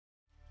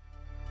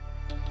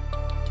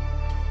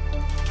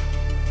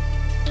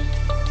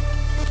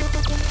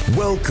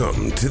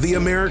Welcome to the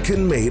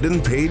American Made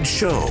and Paid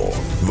Show,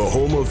 the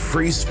home of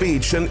free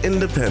speech and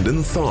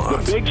independent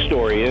thought. The big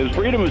story is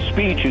freedom of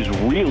speech is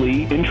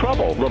really in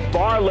trouble. The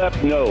far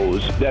left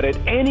knows that at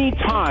any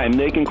time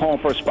they can call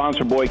for a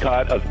sponsor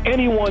boycott of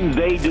anyone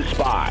they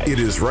despise. It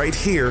is right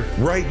here,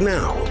 right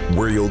now,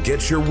 where you'll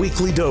get your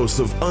weekly dose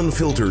of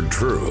unfiltered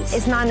truth.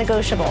 It's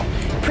non-negotiable.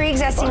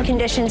 Pre-existing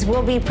conditions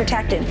will be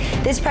protected.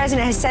 This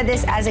president has said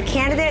this as a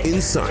candidate.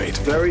 Insight.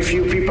 Very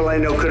few people I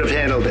know could have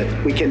handled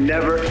it. We can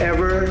never,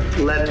 ever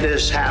let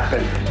this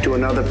happen to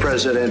another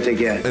president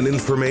again. And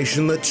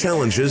information that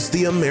challenges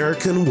the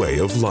American way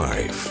of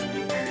life.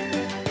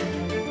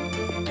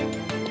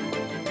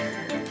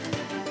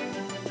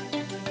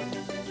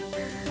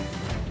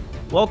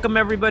 Welcome,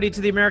 everybody,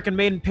 to the American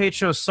Made and Paid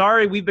Show.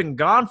 Sorry, we've been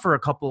gone for a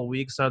couple of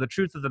weeks. The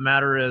truth of the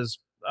matter is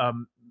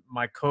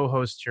my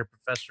co-host here,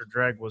 Professor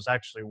Dreg, was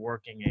actually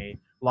working a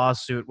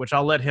lawsuit, which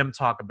I'll let him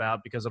talk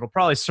about because it'll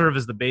probably serve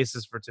as the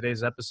basis for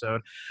today's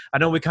episode. I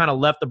know we kind of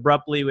left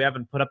abruptly. We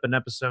haven't put up an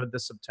episode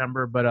this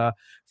September, but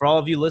for all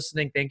of you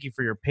listening, thank you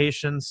for your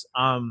patience.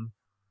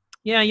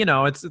 Yeah, you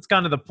know, it's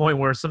gotten to the point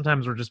where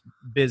sometimes we're just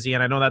busy,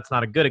 and I know that's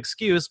not a good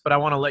excuse, but I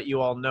want to let you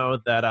all know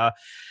that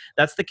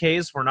that's the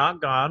case. We're not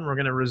gone. We're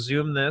going to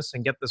resume this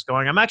and get this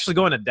going. I'm actually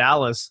going to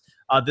Dallas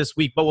this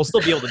week, but we'll still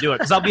be able to do it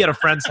because I'll be at a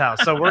friend's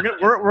house. So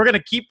we're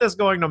gonna keep this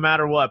going no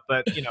matter what.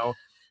 But you know,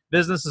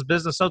 business is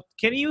business. So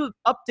can you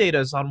update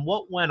us on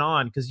what went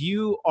on? Because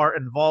you are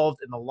involved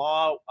in the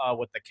law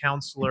with the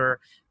counselor,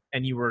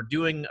 and you were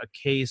doing a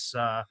case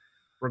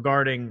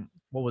regarding,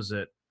 what was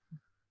it?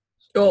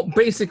 Well,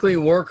 basically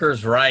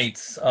workers'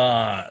 rights.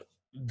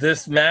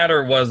 This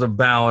matter was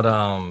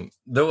about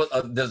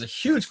there's a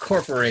huge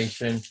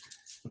corporation,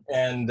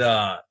 and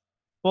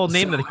well,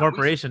 name of the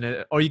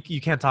corporation, or you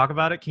can't talk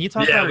about it. Can you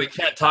talk about it? Yeah, we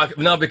can't talk.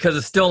 No, because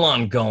it's still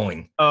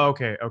ongoing. Oh,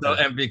 okay. So,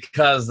 and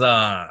because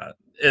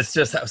it's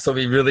just so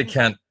we really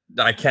can't.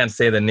 I can't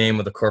say the name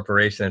of the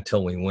corporation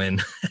until we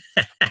win.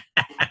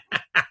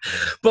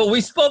 But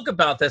we spoke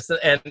about this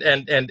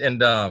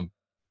and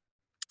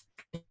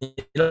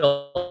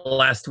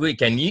last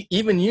week, and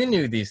even you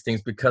knew these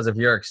things because of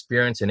your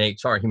experience in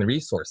HR, human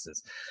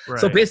resources. Right.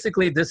 So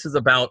basically, this is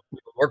about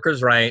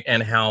workers' right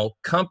and how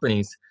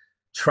companies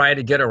try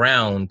to get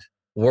around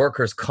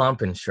workers'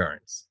 comp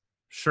insurance.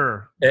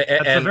 Sure.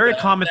 That's a very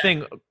common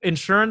thing.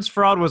 Insurance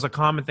fraud was a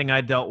common thing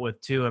I dealt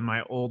with too in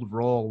my old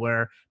role,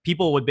 where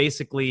people would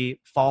basically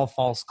file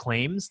false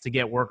claims to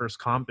get workers'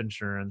 comp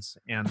insurance.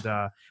 And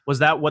was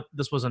that what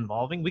this was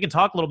involving? We can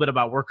talk a little bit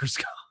about workers'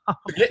 comp.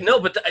 No,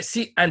 but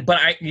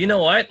you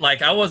know what?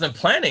 Like, I wasn't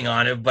planning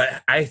on it,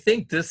 but I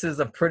think this is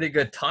a pretty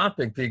good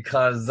topic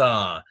because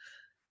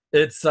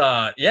it's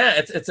a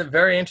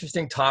very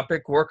interesting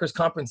topic. Workers'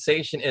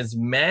 compensation is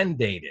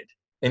mandated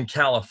in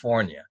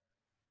California.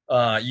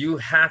 You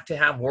have to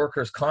have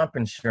workers' comp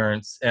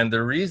insurance, and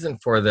the reason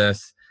for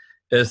this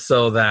is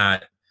so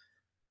that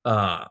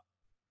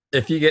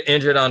if you get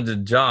injured on the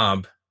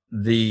job,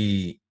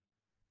 the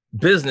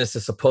business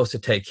is supposed to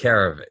take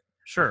care of it.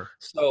 Sure.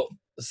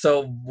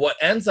 So what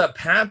ends up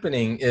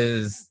happening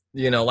is,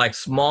 like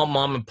small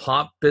mom and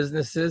pop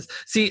businesses.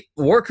 See,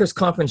 workers'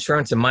 comp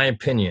insurance, in my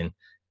opinion,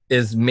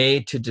 is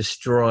made to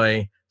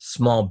destroy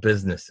small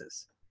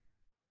businesses.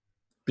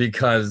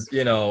 Because,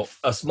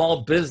 a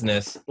small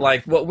business,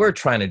 like what we're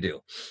trying to do,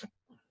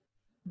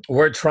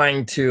 we're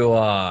trying to,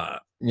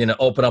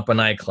 open up a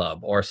nightclub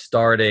or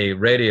start a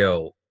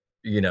radio,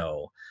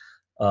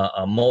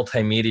 a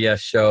multimedia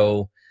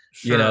show,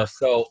 Sure.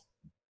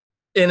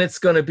 And it's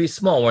going to be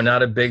small. We're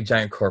not a big,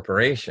 giant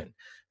corporation.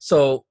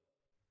 So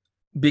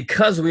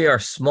because we are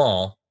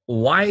small,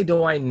 why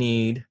do I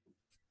need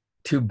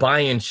to buy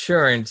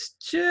insurance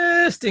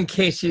just in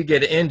case you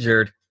get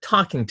injured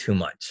talking too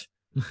much?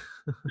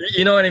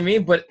 You know what I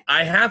mean? But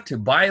I have to,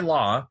 by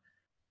law,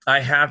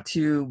 I have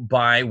to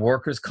buy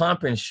workers'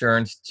 comp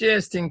insurance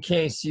just in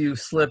case you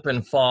slip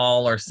and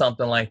fall or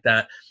something like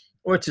that,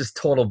 which is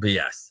total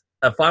BS.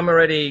 If I'm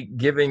already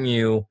giving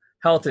you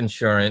health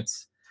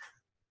insurance,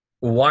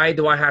 why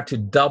do I have to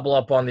double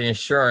up on the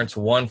insurance?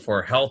 One,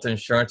 for health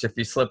insurance. If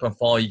you slip and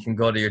fall, you can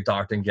go to your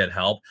doctor and get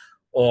help.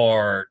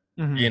 Or,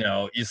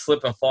 you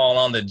slip and fall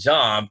on the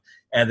job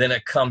and then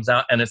it comes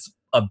out and it's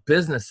a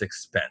business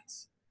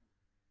expense.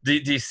 Do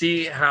you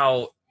see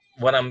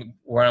where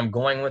I'm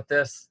going with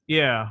this?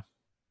 Yeah.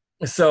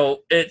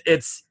 So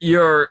it's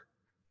you're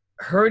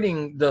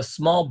hurting the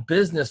small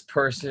business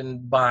person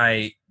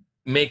by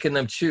making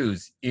them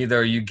choose.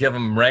 Either you give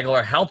them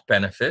regular health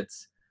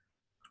benefits,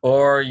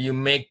 or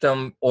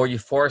you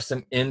force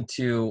them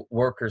into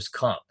workers'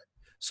 comp.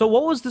 So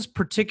what was this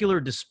particular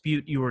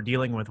dispute you were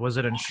dealing with? Was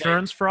it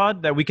insurance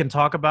fraud that we can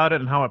talk about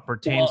it and how it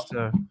pertains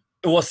to?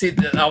 Well, see,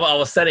 I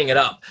was setting it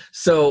up.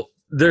 So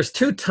there's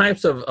two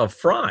types of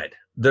fraud.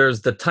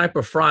 There's the type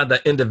of fraud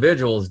that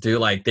individuals do,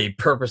 like they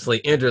purposely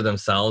injure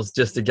themselves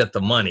just to get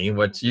the money,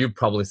 which you've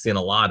probably seen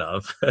a lot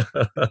of,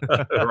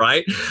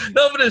 right?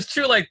 No, but it's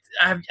true. Like,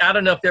 I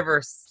don't know if you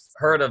ever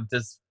heard of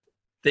this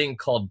thing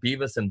called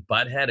Beavis and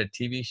Butthead, a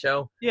TV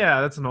show.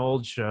 Yeah, that's an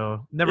old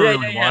show. Never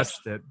really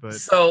watched it, but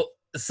so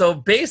so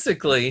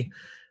basically,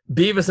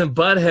 Beavis and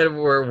Butthead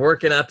were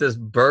working at this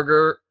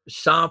burger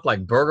shop,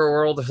 like Burger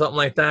World or something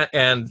like that.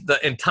 And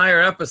the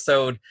entire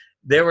episode,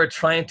 they were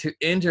trying to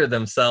injure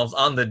themselves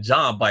on the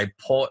job by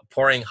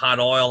pouring hot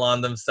oil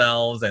on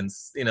themselves and,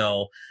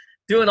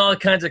 doing all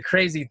kinds of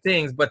crazy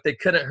things, but they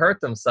couldn't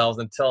hurt themselves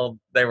until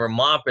they were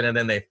mopping and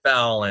then they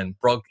fell and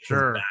broke his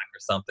back or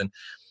something.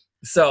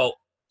 So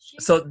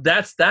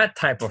that's that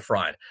type of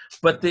fraud.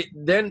 But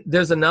then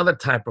there's another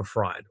type of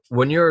fraud.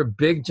 When you're a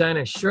big giant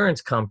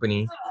insurance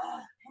company,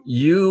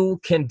 you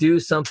can do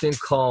something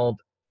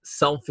called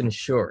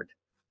self-insured.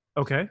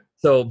 Okay.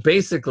 So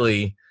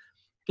basically,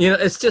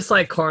 it's just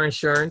like car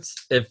insurance.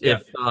 If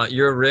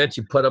you're rich,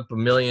 you put up $1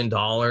 million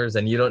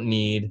and you don't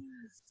need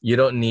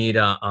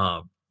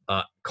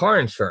car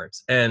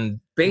insurance. And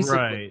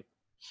basically,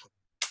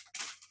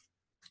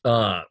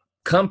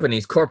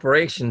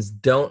 corporations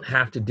don't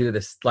have to do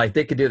this. Like,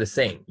 they could do the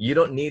same. You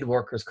don't need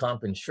workers'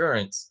 comp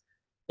insurance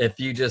if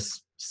you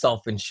just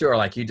self-insure.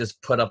 Like, you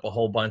just put up a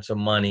whole bunch of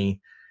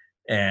money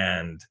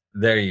and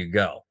there you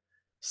go.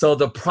 So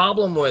the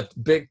problem with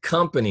big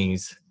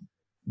companies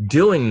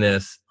doing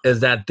this is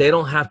that they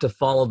don't have to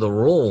follow the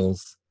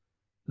rules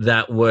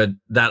that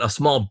a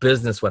small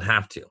business would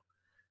have to.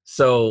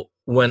 So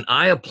when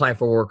I apply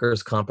for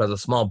workers' comp as a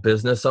small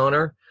business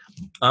owner,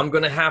 I'm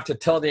going to have to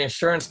tell the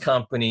insurance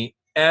company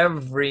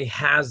every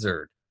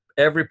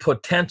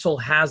potential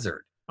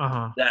hazard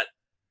that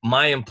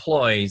my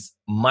employees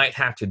might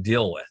have to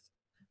deal with.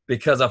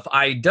 Because if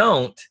I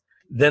don't,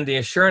 then the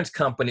insurance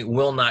company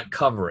will not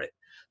cover it.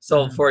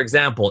 So, for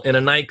example, in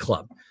a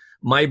nightclub,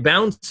 my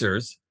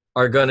bouncers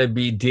are going to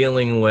be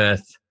dealing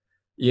with,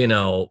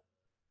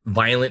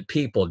 violent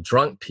people,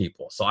 drunk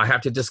people. So I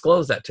have to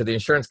disclose that to the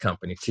insurance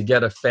company to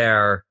get a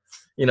fair,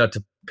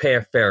 to pay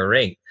a fair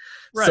rate.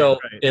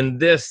 In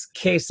this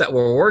case that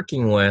we're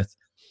working with,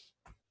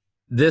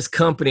 this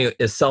company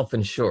is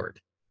self-insured.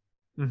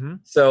 Mm-hmm.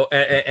 So,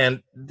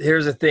 and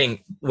here's the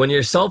thing. When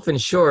you're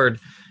self-insured,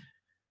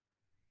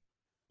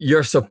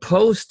 you're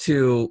supposed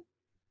to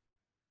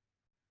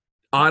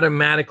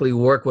automatically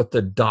work with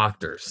the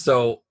doctors.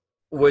 So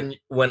when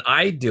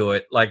I do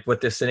it, like with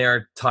this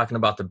scenario talking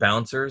about the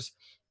bouncers,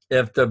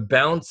 if the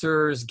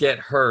bouncers get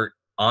hurt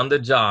on the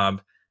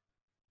job,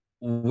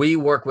 we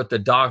work with the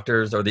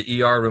doctors or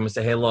the ER room and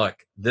say, hey, look,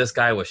 this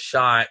guy was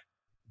shot,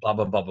 blah,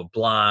 blah, blah, blah,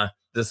 blah.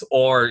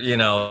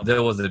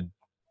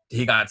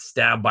 He got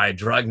stabbed by a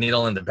drug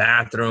needle in the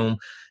bathroom.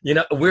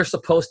 We're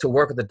supposed to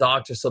work with the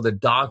doctor so the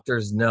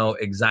doctors know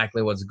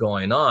exactly what's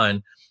going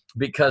on,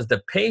 because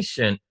the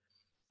patient,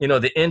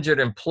 the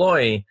injured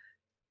employee,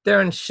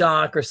 they're in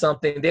shock or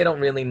something. They don't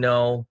really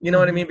know,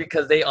 what I mean?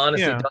 Because they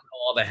honestly don't know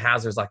all the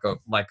hazards like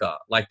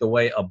the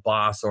way a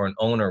boss or an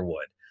owner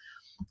would.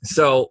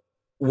 So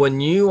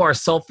when you are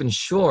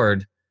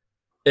self-insured,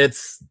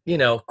 it's,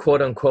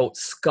 quote unquote,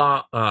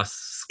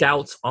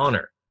 Scout's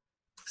honor.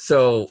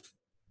 So,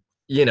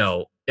 in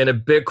a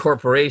big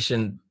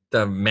corporation,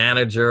 the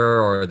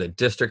manager or the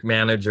district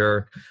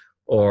manager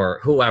or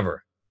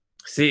whoever,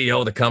 CEO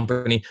of the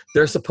company,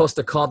 they're supposed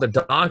to call the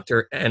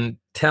doctor and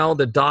tell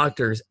the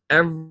doctors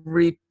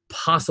every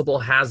possible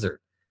hazard.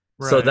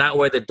 Right. So that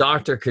way the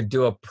doctor could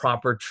do a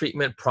proper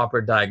treatment, proper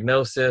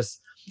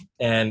diagnosis,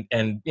 and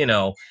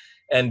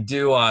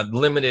do a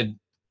limited,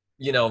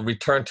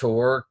 return to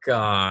work.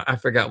 I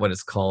forgot what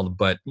it's called,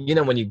 but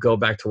when you go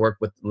back to work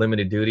with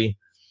limited duty,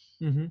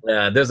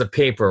 there's a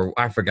paper.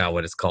 I forgot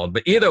what it's called,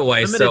 but either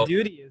way, limited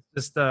duty is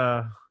just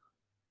well,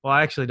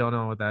 I actually don't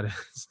know what that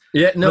is.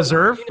 Yeah, no,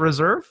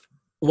 reserve.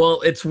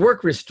 Well, it's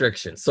work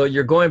restrictions. So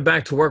you're going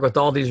back to work with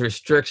all these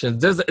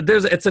restrictions.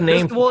 It's a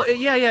name. Well,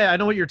 yeah, I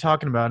know what you're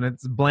talking about, and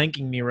it's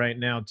blanking me right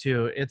now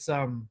too. It's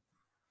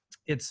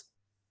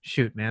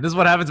shoot, man. This is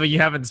what happens when you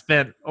haven't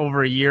spent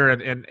over a year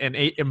in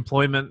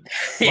employment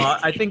law.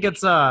 I think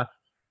it's I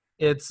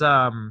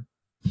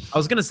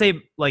was gonna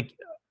say like,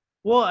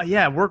 well,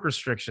 yeah, work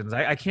restrictions.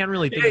 I can't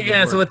really think.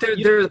 Yeah. So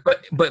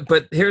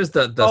but here's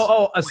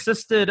the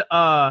assisted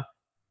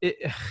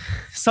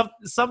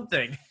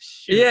something.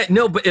 Shoot. Yeah,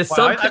 no, but it's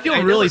something. I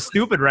feel really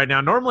stupid right now.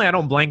 Normally, I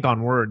don't blank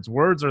on words.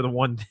 Words are the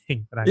one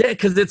thing that I. Yeah,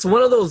 because it's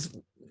one of those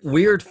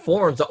weird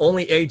forms that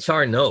only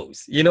HR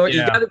knows. You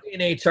got to be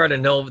in HR to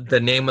know the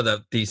name of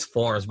these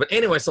forms. But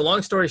anyway, so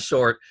long story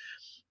short,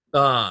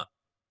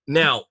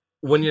 now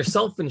when you're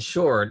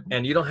self-insured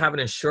and you don't have an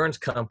insurance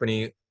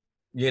company,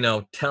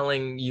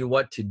 telling you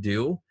what to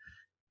do,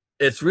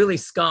 it's really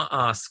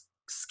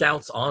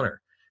Scout's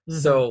honor. Mm-hmm.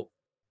 So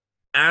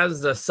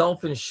as a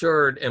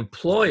self-insured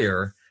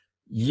employer,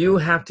 you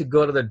have to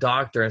go to the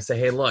doctor and say,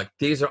 hey, look,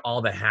 these are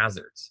all the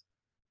hazards.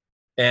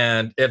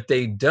 And if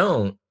they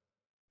don't,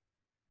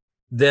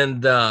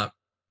 then the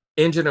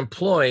injured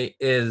employee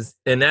is,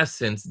 in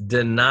essence,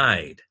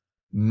 denied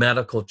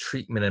medical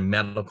treatment and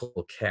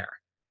medical care,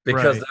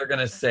 because they're going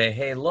to say,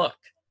 hey, look,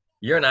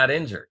 you're not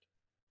injured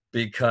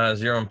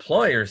because your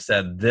employer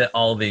said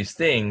all these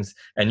things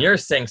and you're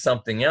saying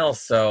something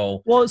else.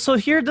 So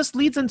here, this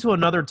leads into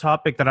another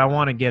topic that I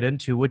want to get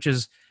into, which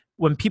is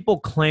when people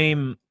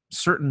claim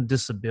certain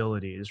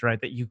disabilities,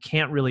 right, that you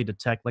can't really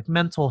detect, like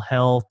mental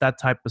health, that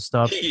type of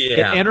stuff.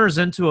 Yeah. It enters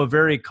into a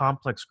very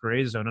complex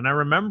gray zone. And I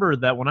remember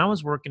that when I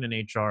was working in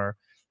HR,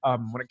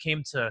 when it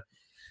came to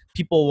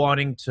people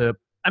wanting to,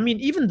 I mean,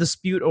 even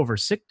dispute over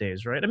sick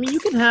days, right? I mean, you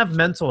can have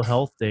mental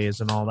health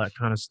days and all that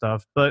kind of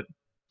stuff, but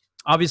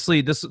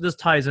obviously this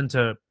ties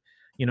into,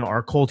 you know,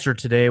 our culture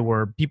today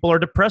where people are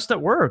depressed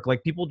at work.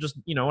 Like people just,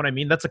 you know what I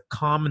mean? That's a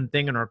common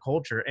thing in our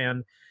culture.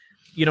 And,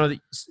 you know,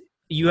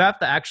 you have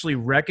to actually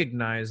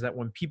recognize that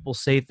when people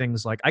say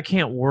things like, I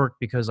can't work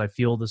because I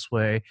feel this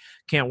way,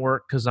 can't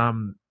work because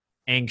I'm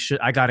anxious,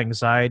 I got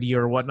anxiety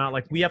or whatnot,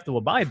 like we have to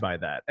abide by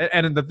that.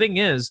 And the thing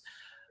is,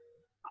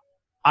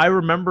 I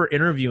remember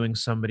interviewing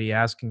somebody,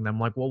 asking them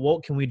like, well,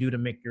 what can we do to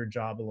make your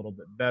job a little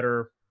bit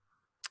better?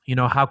 You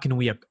know, how can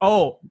we,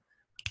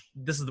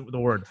 this is the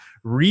word,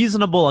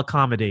 reasonable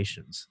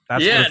accommodations.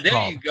 That's what it's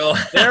called. You go.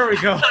 There we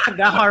go.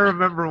 Now I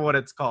remember what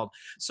it's called.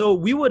 So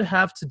we would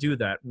have to do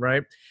that,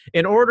 right?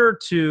 In order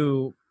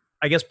to,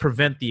 I guess,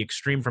 prevent the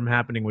extreme from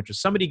happening, which is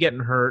somebody getting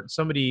hurt,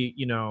 somebody,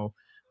 you know,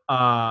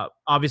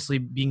 obviously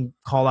being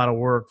called out of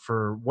work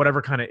for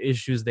whatever kind of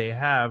issues they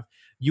have,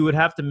 you would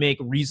have to make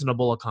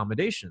reasonable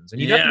accommodations.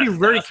 And you have to be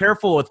very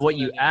careful with what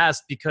you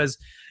ask, because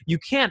you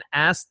can't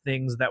ask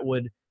things that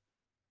would,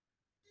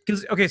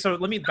 because, okay, so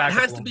let me back up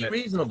a little bit. It has to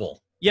be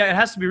reasonable. Yeah, it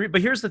has to be.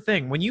 But here's the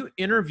thing. When you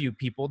interview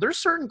people, there's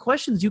certain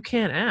questions you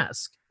can't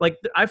ask. Like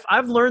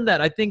I've learned that,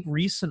 I think,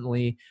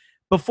 recently.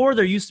 Before,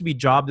 there used to be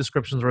job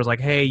descriptions where it's like,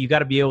 hey, you got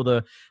to be able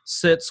to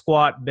sit,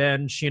 squat,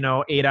 bench,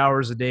 8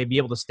 hours a day, be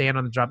able to stand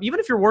on the job. Even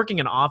if you're working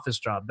an office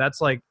job,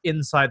 that's like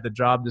inside the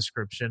job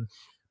description.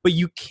 But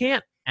you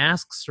can't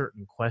ask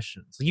certain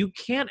questions. You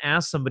can't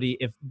ask somebody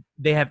if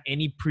they have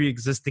any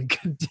pre-existing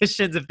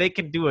conditions, if they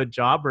can do a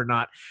job or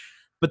not.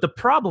 But the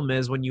problem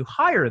is when you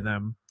hire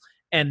them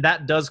and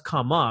that does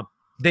come up,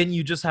 then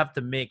you just have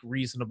to make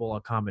reasonable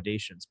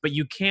accommodations. But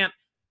you can't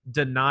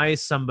deny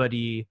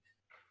somebody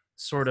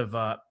sort of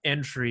a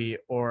entry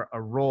or a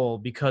role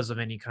because of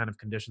any kind of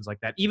conditions like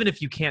that, even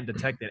if you can't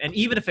detect it. And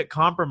even if it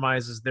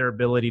compromises their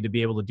ability to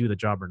be able to do the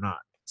job or not.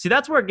 See,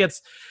 that's where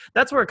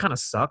it kind of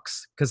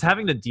sucks, because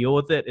having to deal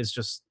with it is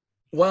just.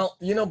 Well,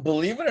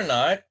 believe it or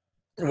not,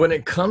 when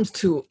it comes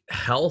to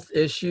health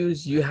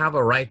issues, you have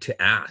a right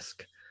to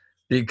ask.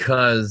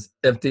 Because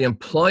if the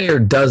employer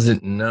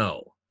doesn't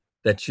know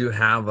that you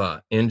have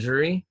an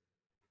injury,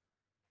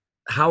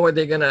 how are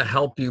they going to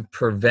help you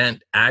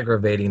prevent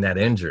aggravating that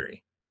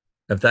injury?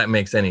 If that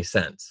makes any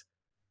sense.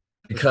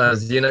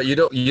 Because, you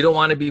don't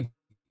want to be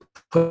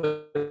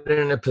put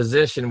in a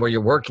position where you're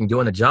working,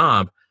 doing a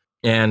job,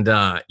 and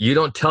you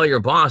don't tell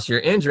your boss you're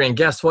injured, and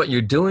guess what?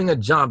 You're doing a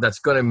job that's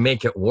going to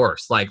make it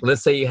worse. Like,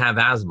 let's say you have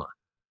asthma,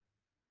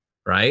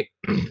 right?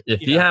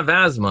 If you have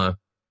asthma,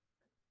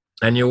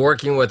 and you're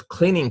working with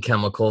cleaning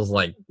chemicals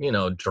like,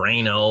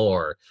 Drano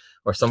or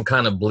some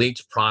kind of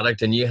bleach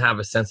product, and you have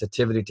a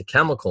sensitivity to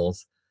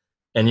chemicals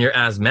and you're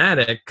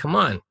asthmatic, come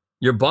on.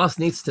 Your boss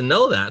needs to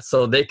know that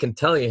so they can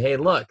tell you, hey,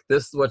 look,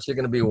 this is what you're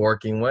going to be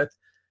working with.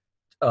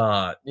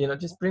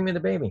 Just bring me the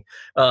baby.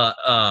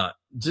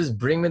 Just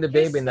bring me the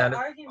baby. And that.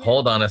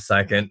 Hold on a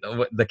second.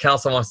 The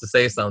council wants to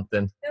say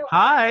something.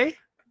 Hi.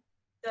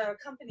 The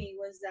company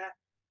was that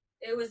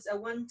it was a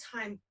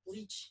one-time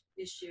bleach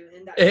issue,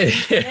 and that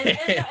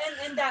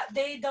and that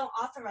they don't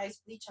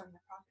authorize bleach on the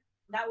property.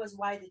 That was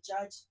why the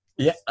judge.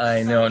 Yeah,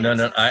 I know.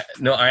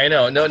 I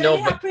know.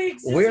 No, but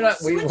we're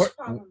not.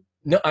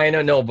 No, I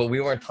know. No, but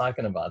we weren't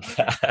talking about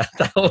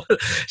that.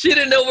 She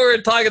didn't know we were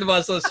talking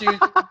about. So she.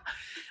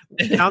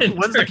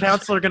 When's the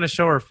counselor going to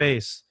show her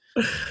face?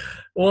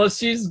 Well,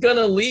 she's going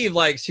to leave.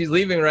 Like, she's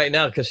leaving right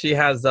now because she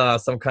has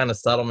some kind of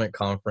settlement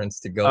conference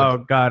to go.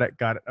 Oh, got it.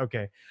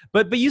 Okay.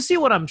 But you see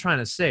what I'm trying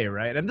to say,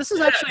 right? And this is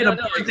actually an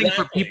important thing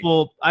for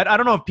people. I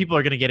don't know if people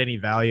are going to get any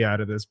value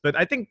out of this, but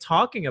I think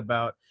talking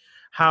about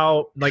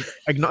how, like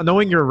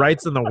knowing your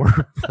rights in the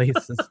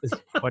workplace is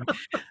funny.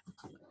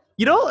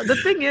 The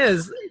thing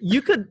is,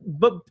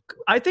 but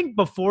I think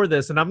before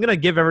this, and I'm going to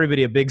give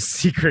everybody a big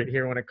secret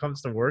here when it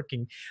comes to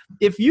working.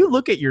 If you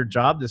look at your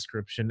job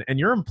description and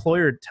your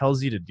employer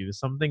tells you to do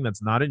something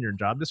that's not in your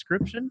job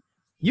description,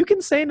 you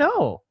can say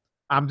no.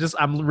 I'm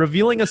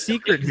revealing a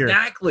secret here.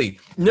 Exactly.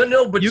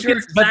 No, but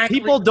but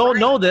people don't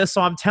know this.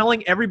 So I'm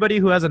telling everybody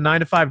who has a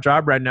 9-to-5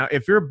 job right now,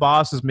 if your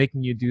boss is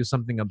making you do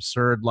something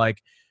absurd,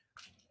 like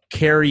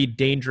carry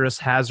dangerous,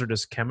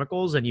 hazardous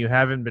chemicals, and you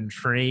haven't been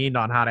trained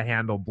on how to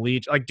handle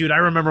bleach. Like, dude, I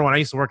remember when I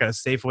used to work at a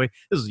Safeway,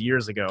 this was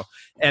years ago,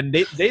 and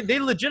they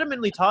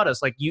legitimately taught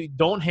us, like, you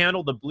don't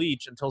handle the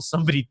bleach until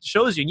somebody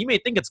shows you. And you may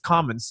think it's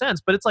common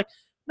sense, but it's like,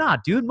 nah,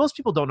 dude, most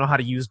people don't know how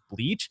to use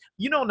bleach.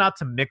 You know not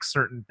to mix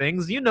certain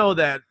things. You know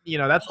that,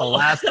 that's the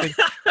last thing.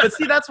 But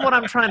see, that's what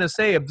I'm trying to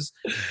say.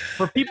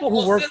 For people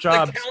who work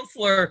jobs.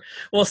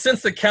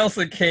 Since the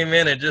counselor came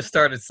in and just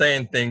started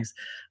saying things,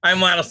 I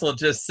might as well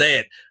just say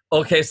it.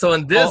 Okay, so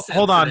in this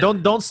hold on,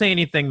 don't say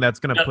anything that's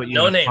going to put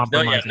you in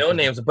compromise. No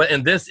names. But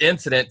in this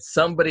incident,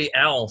 somebody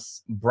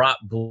else brought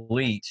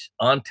bleach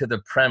onto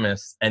the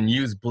premise and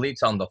used bleach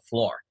on the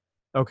floor.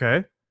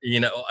 Okay.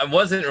 it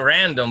wasn't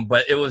random,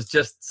 but it was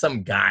just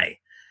some guy.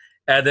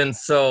 And then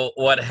so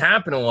what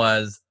happened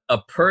was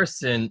a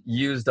person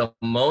used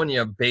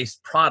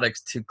ammonia-based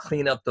products to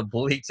clean up the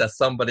bleach that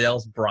somebody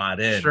else brought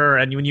in. Sure,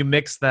 and when you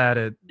mix that,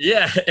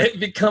 it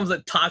becomes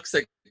a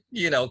toxic,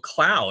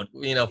 cloud,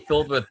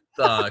 filled with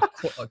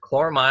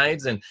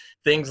chloramides and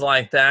things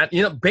like that.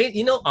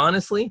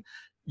 Honestly,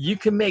 you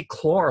can make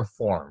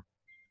chloroform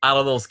out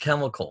of those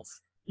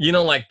chemicals.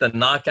 Like the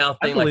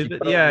knockout thing. I believe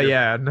it.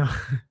 Yeah. No.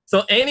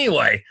 So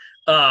anyway,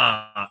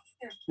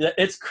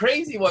 it's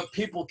crazy what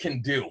people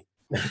can do.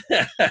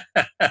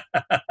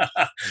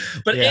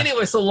 But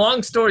anyway, so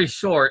long story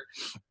short,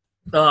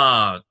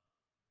 the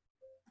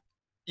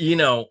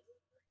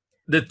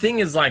thing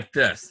is like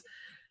this.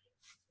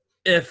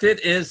 If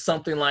it is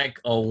something like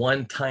a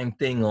one-time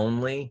thing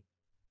only,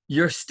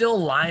 you're still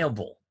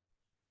liable.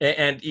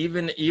 And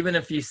even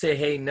if you say,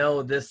 hey,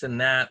 no, this and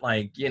that,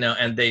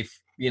 and they,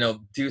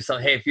 do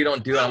something, hey, if you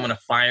don't do it, I'm going to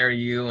fire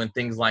you and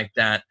things like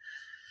that.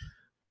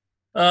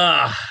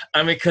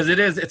 Because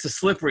it's a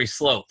slippery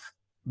slope.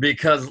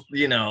 Because,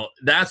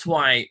 that's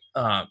why,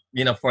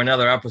 for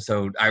another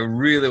episode, I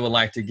really would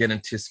like to get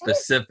into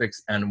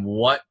specifics and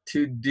what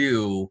to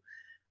do,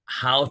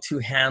 how to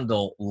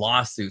handle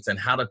lawsuits, and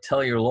how to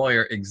tell your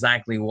lawyer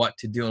exactly what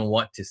to do and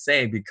what to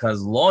say,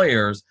 because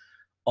lawyers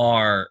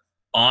are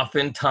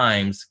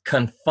oftentimes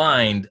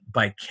confined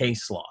by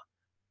case law.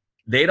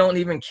 They don't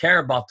even care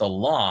about the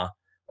law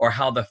or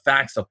how the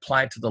facts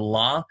apply to the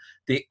law.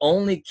 They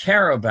only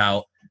care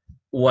about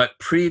what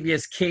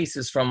previous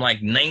cases from like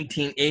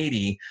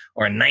 1980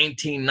 or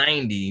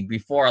 1990,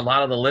 before a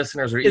lot of the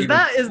listeners are is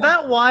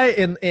that why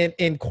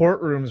in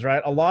courtrooms,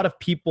 right, a lot of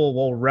people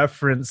will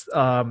reference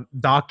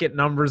docket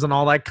numbers and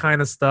all that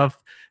kind of stuff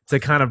to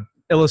kind of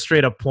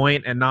illustrate a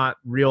point and not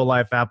real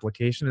life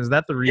application? Is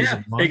that the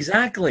reason? Yeah,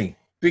 exactly.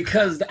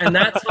 Because, and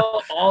that's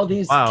how all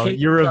these wow,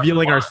 you're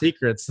revealing our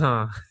secrets,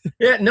 huh?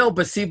 Yeah, no,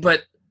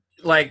 but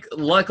like,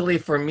 luckily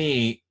for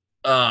me,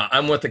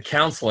 I'm with a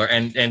counselor,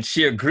 and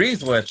she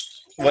agrees with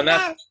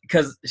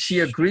because she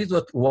agrees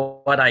with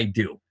what I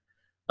do,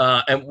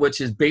 and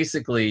which is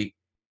basically,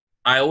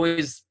 I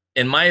always,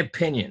 in my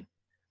opinion,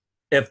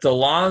 if the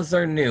laws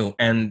are new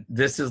and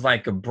this is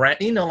like a brand,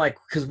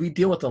 because we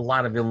deal with a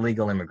lot of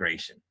illegal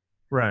immigration,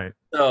 right?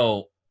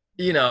 So,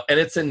 and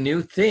it's a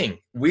new thing.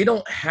 We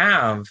don't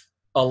have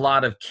a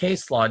lot of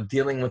case law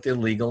dealing with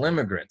illegal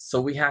immigrants, so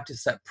we have to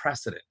set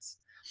precedents.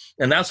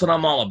 And that's what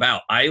I'm all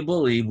about. I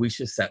believe we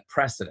should set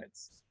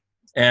precedents.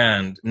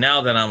 And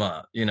now that I'm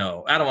I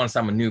don't want to say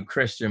I'm a new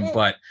Christian,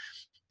 but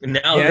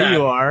now that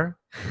you are.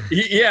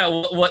 Yeah.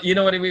 Well, you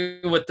know what I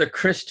mean? With the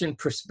Christian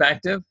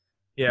perspective.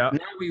 Yeah. Now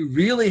we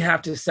really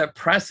have to set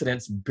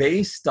precedents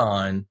based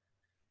on,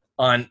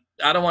 I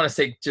don't want to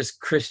say just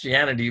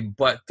Christianity,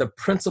 but the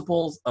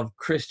principles of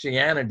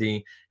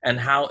Christianity and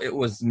how it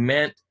was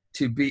meant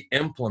to be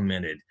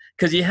implemented.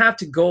 Because you have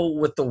to go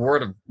with the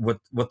word of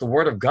with the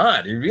word of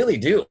God. You really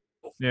do.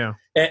 Yeah.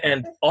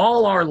 And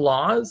all our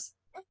laws,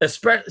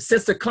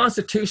 since the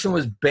Constitution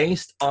was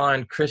based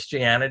on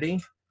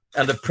Christianity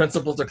and the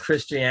principles of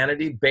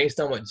Christianity, based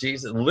on what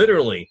Jesus,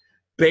 literally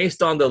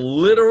based on the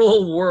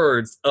literal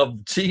words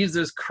of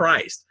Jesus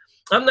Christ.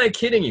 I'm not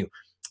kidding you.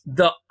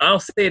 I'll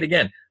say it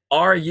again.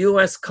 Our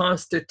U.S.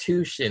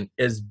 Constitution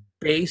is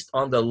based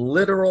on the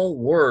literal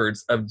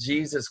words of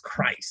Jesus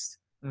Christ.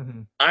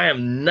 Mm-hmm. I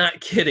am not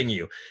kidding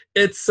you.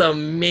 It's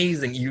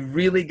amazing. You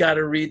really got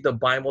to read the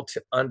Bible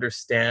to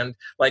understand.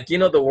 Like,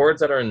 the words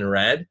that are in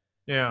red?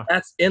 Yeah.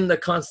 That's in the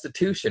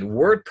Constitution,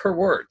 word per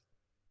word.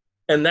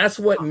 And that's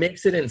what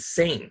makes it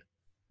insane.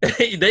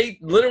 They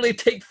literally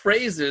take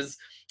phrases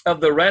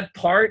of the red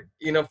part,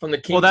 from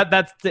the King. Well,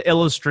 that's to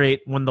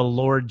illustrate when the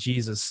Lord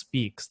Jesus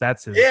speaks.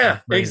 That's his.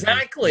 Yeah,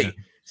 exactly. Yeah.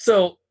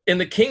 So in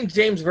the King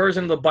James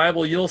Version of the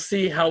Bible, you'll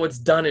see how it's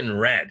done in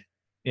red.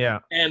 Yeah.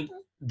 And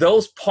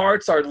those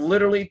parts are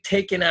literally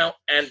taken out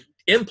and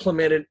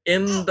implemented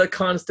in the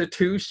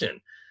Constitution.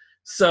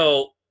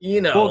 So,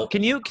 Well,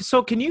 can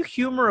you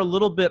humor a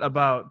little bit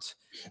about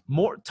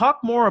talk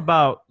more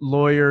about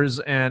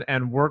lawyers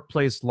and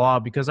workplace law?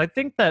 Because I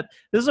think that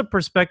this is a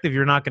perspective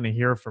you're not going to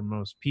hear from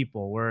most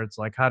people, where it's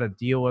like how to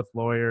deal with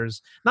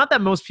lawyers. Not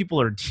that most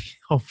people are,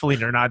 hopefully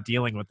they're not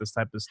dealing with this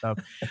type of stuff,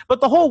 but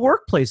the whole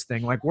workplace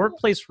thing, like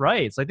workplace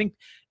rights. I think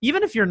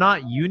even if you're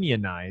not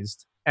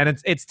unionized, and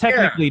it's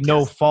technically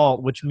no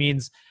fault, which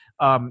means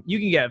you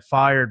can get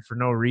fired for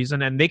no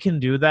reason, and they can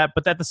do that.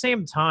 But at the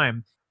same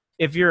time,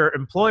 if your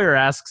employer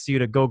asks you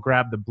to go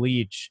grab the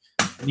bleach,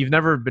 and you've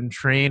never been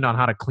trained on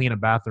how to clean a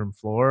bathroom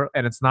floor,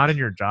 and it's not in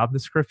your job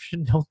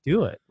description, don't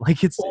do it.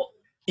 Like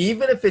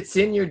even if it's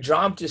in your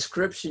job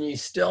description, you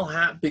still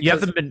have, because you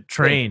haven't been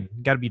trained.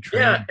 You got to be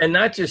trained. Yeah, and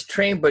not just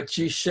trained, but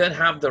you should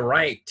have the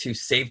right to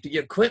safety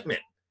equipment.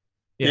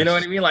 Yes. You know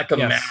what I mean? Like a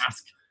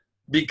mask.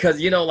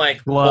 Because,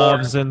 like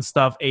gloves and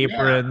stuff,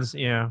 aprons,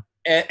 yeah.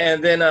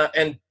 And then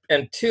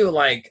and two,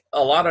 like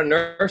a lot of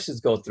nurses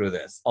go through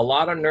this. A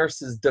lot of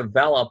nurses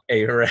develop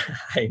I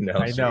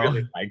know. She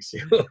really likes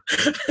you.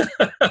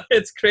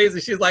 It's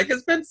crazy. She's like,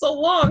 it's been so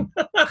long.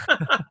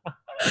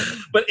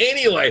 But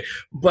anyway,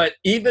 but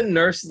even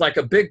nurses, like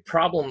a big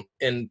problem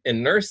in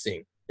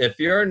nursing, if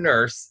you're a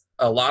nurse,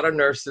 a lot of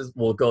nurses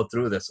will go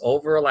through this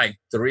over like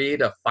 3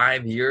 to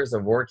 5 years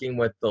of working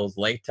with those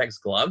latex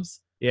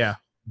gloves. Yeah.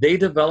 They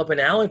develop an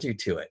allergy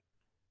to it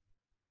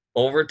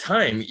over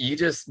time.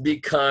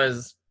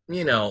 Because,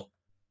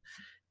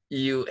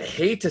 you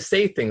hate to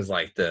say things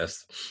like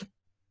this,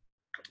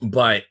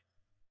 but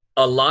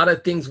a lot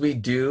of things we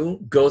do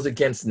goes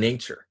against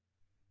nature.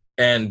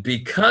 And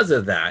because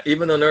of that,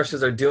 even though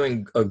nurses are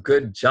doing a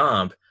good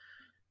job,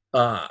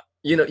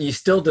 you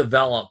still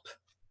develop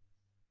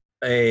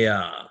a,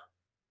 I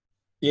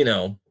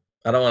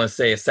don't want to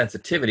say a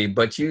sensitivity,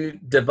 but you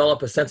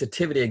develop a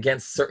sensitivity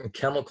against certain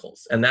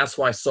chemicals. And that's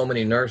why so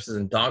many nurses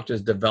and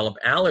doctors develop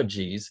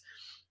allergies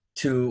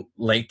to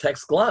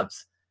latex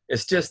gloves.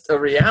 It's just a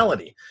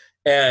reality.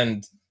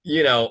 And,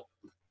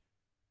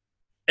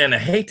 and I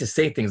hate to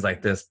say things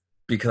like this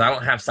because I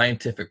don't have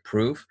scientific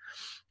proof,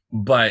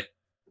 but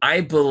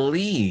I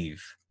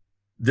believe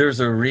there's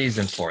a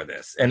reason for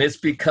this. And it's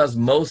because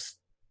most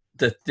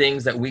the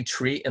things that we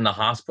treat in the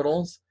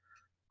hospitals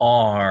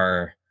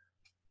are,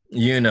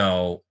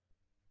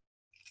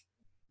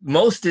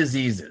 most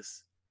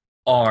diseases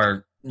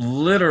are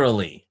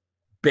literally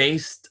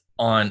based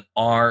on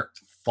our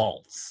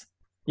faults.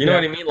 You know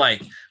what I mean?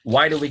 Like,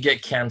 why do we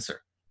get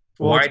cancer?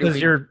 Well,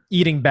 because you're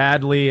eating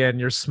badly and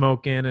you're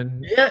smoking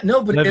and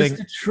but it's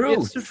the truth.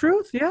 It's the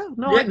truth. Yeah,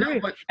 no, I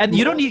agree. And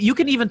you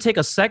can even take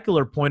a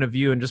secular point of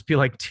view and just be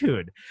like,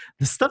 dude,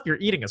 the stuff you're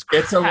eating is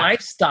crap. It's a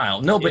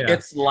lifestyle. No, but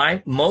it's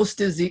life. Most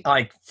disease,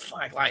 like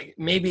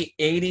maybe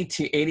 80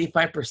 to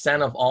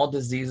 85% of all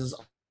diseases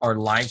are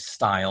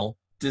lifestyle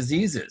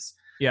diseases.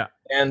 Yeah.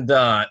 And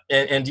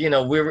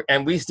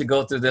we used to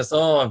go through this.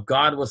 Oh, if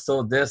God was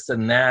so this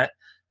and that,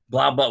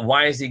 blah, blah.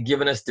 Why is he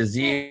giving us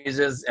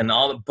diseases and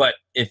all? But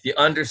if you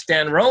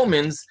understand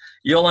Romans,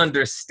 you'll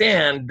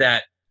understand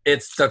that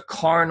it's the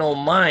carnal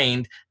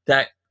mind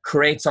that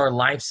creates our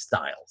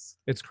lifestyles.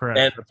 It's correct.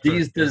 And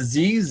these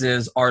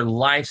diseases are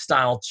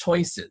lifestyle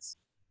choices.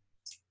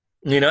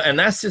 And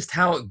that's just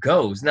how it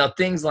goes. Now,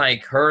 things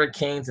like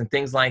hurricanes and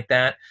things like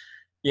that,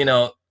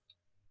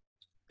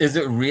 is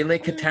it really a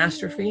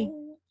catastrophe?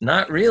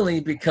 Not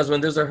really, because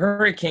when there's a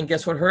hurricane,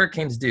 guess what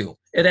hurricanes do?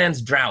 It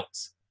ends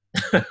droughts.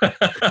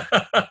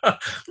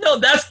 No,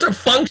 that's the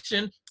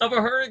function of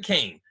a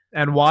hurricane.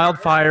 And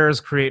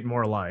wildfires create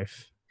more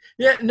life.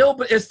 Yeah, no,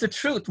 but it's the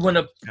truth. When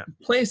a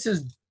place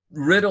is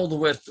riddled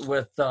with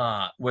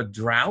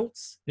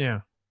droughts,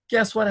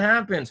 guess what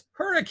happens?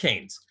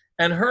 Hurricanes.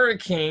 And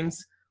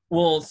hurricanes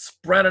will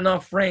spread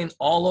enough rain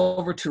all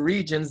over to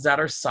regions that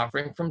are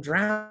suffering from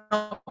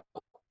drought.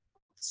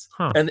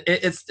 And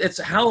it's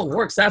how it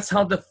works. That's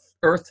how the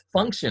earth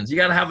functions. You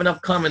got to have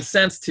enough common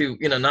sense to,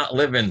 not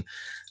live in,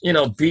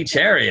 beach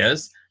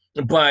areas.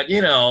 But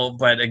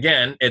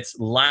again, it's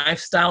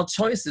lifestyle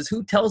choices.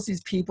 Who tells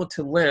these people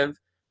to live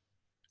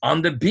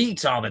on the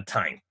beach all the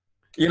time?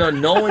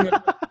 Knowing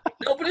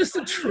no, but it's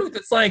the truth.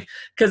 It's like,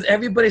 because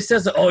everybody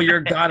says, oh, your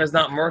God is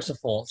not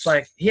merciful. It's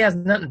like, he has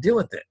nothing to do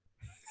with it.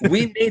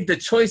 We made the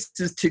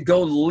choices to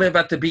go live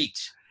at the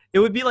beach. It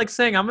would be like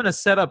saying, I'm going to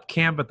set up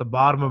camp at the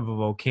bottom of a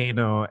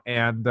volcano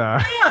and...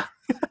 Yeah.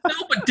 No,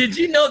 but did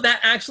you know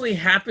that actually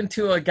happened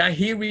to a guy?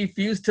 He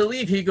refused to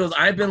leave. He goes,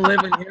 I've been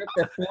living here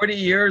for 40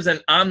 years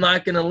and I'm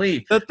not going to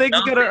leave. The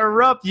thing's going to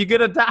erupt. You're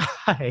going to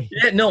die.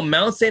 Yeah, no,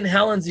 Mount St.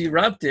 Helens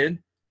erupted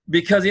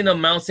because,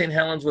 Mount St.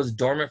 Helens was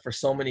dormant for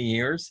so many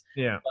years.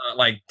 Yeah.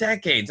 Like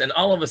decades. And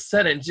all of a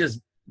sudden,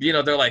 just,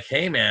 they're like,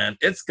 hey, man,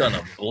 it's going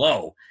to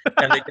blow.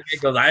 And the guy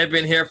goes, I've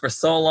been here for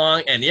so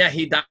long. And yeah,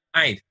 he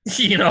died.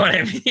 You know what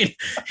I mean?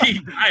 He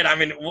died. I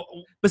mean,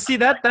 but see,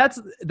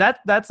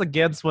 that's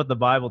against what the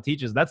Bible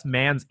teaches. That's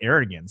man's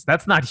arrogance.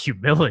 That's not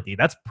humility.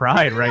 That's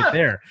pride right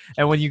there.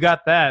 And when you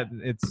got that,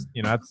 it's,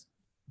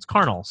 it's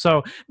carnal.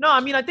 So no, I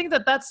mean, I think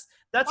that's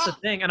the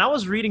thing. And I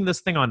was reading this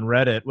thing on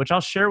Reddit, which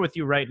I'll share with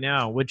you right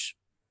now, which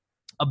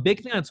a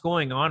big thing that's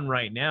going on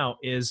right now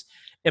is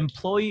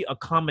employee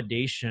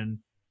accommodation.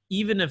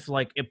 Even if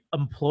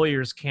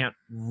employers can't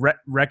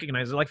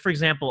recognize it, like for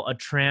example, a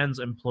trans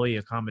employee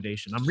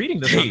accommodation. I'm reading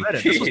this on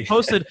Reddit. This was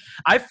posted.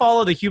 I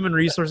follow the human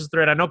resources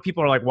thread. I know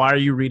people are like, why are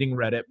you reading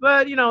Reddit?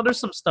 But there's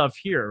some stuff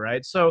here,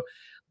 right? So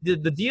the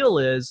deal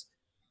is,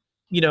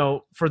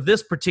 for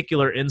this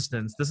particular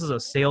instance, this is a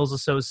sales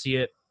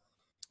associate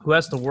who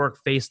has to work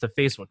face to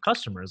face with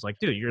customers. Like,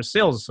 dude, you're a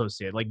sales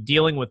associate. Like,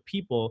 dealing with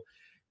people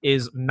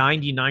is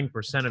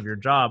 99% of your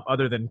job,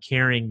 other than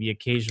carrying the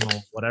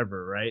occasional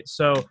whatever, right?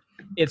 So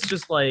it's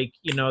just like,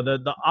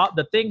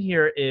 the thing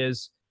here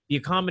is the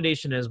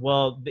accommodation is,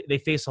 well, they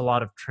face a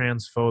lot of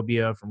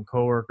transphobia from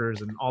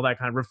coworkers and all that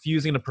kind of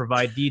refusing to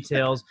provide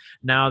details.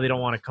 Now they don't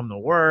want to come to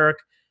work.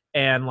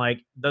 And like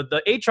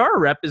the HR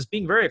rep is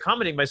being very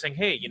accommodating by saying,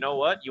 hey, you know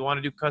what? You want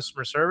to do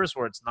customer service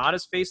where it's not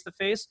as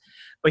face-to-face?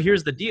 But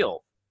here's the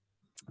deal.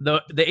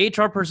 The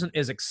HR person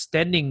is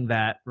extending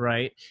that,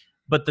 right?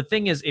 But the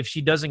thing is, if she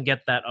doesn't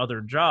get that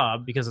other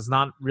job, because it's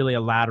not really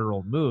a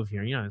lateral move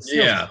here,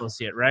 sales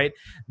associate, right?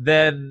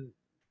 Then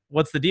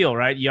what's the deal,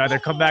 right? You either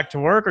come back to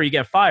work or you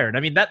get fired. I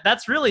mean,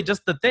 that's really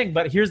just the thing.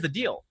 But here's the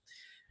deal: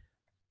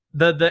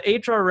 the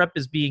HR rep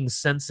is being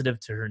sensitive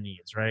to her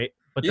needs, right?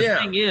 But the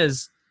thing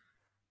is,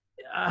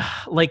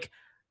 like,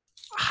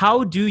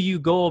 how do you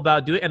go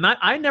about doing? And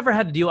I never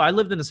had to deal. I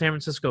lived in the San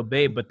Francisco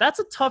Bay, but that's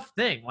a tough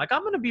thing. Like,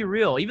 I'm gonna be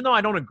real, even though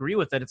I don't agree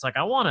with it. It's like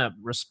I want to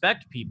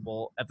respect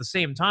people at the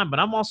same time, but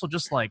I'm also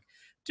just like,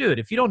 dude,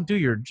 if you don't do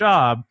your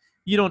job,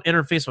 you don't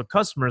interface with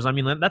customers. I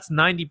mean, that's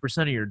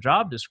 90% of your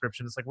job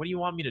description. It's like, what do you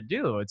want me to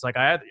do? It's like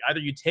either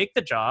you take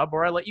the job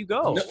or I let you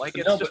go.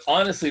 But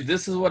honestly,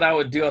 this is what I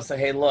would do. I'll say,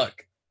 hey,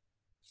 look,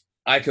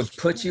 I could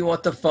put you on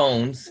the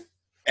phones,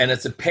 and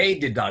it's a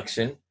paid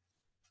deduction,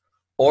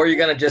 or you're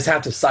gonna just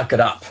have to suck it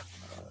up.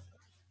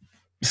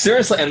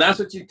 Seriously, and that's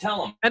what you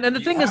tell them. And the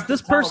thing is,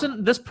 this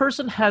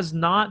person has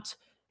not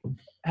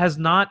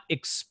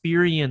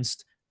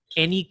experienced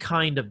any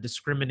kind of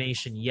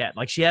discrimination yet.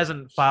 Like, she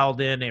hasn't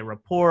filed in a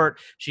report.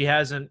 She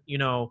hasn't,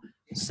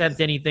 sent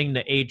anything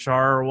to HR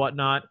or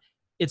whatnot.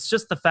 It's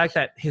just the fact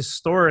that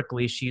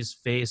historically she's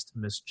faced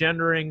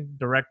misgendering,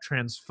 direct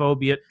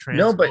transphobia.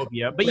 No, but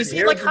you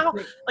see, like, how,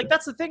 like,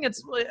 that's the thing.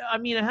 It's, I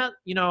mean, it has,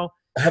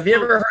 Have you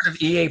ever heard of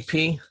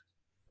EAP?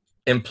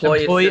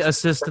 Employee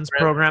Assistance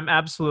Program?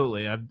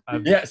 Absolutely.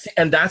 Yeah, see,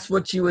 and that's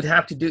what you would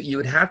have to do. You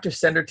would have to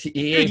send her to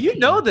EAP. Dude, you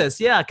know this,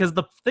 yeah, because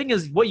the thing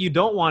is, what you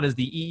don't want is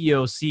the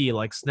EEOC,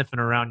 like, sniffing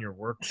around your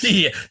work.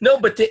 Yeah, no,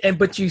 but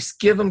you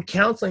give them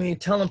counseling and you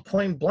tell them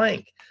point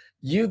blank,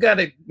 you got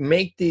to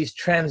make these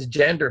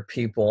transgender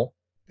people,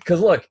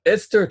 because look,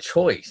 it's their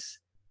choice.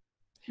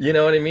 You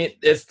know what I mean?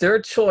 It's their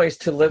choice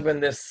to live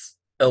in this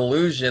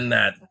illusion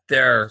that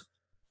they're,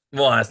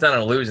 well, it's not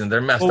an illusion.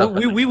 They're messed up.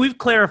 We've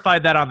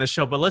clarified that on the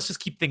show, but let's just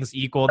keep things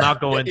equal, not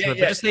go into it.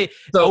 But just say,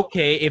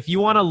 okay, if you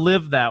want to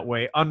live that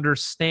way,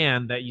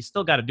 understand that you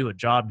still got to do a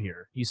job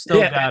here. You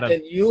still got to.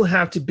 And you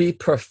have to be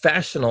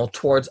professional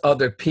towards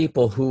other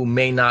people who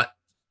may not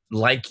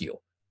like you.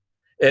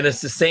 And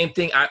it's the same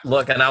thing.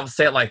 And I'll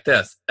say it like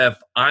this. If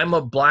I'm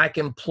a black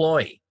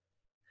employee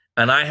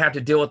and I have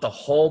to deal with a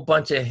whole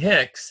bunch of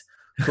hicks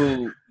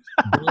who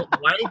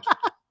don't like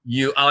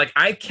you,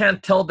 I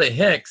can't tell the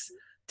hicks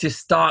to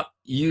stop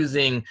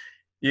using,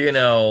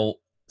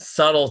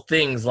 subtle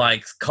things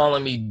like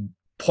calling me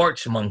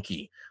porch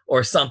monkey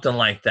or something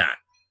like that.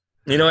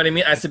 You know what I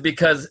mean? I said,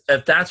 because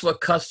if that's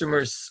what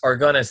customers are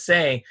going to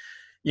say,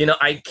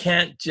 I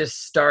can't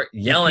just start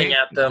yelling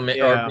at them,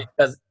 or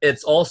because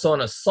it's also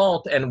an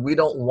assault and we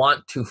don't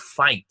want to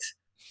fight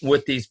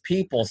with these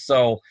people.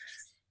 So,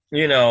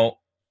 the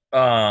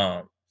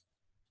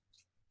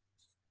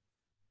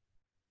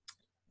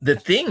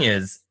thing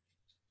is,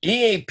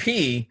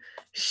 EAP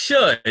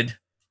should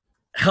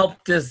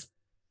help this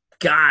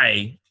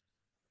guy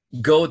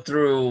go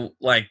through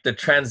like the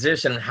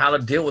transition, how to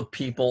deal with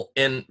people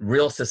in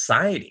real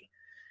society.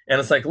 And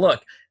it's like,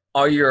 look,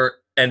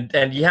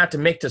 and you have to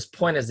make this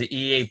point as the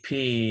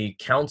EAP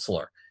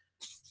counselor.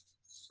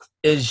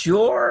 Is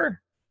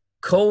your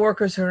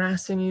coworkers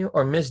harassing you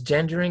or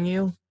misgendering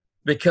you?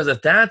 Because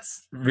if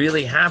that's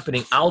really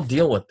happening, I'll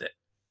deal with it.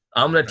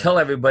 I'm going to tell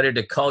everybody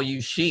to call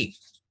you she.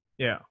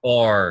 Yeah.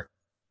 Or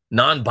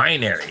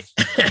non-binary.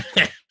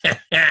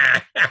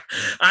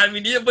 I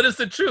mean, yeah, but it's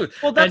the truth.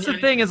 Well, that's the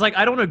thing is, like,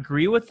 I don't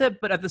agree with it,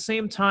 but at the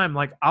same time,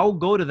 like, I'll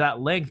go to that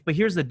length. But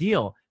here's the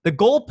deal. The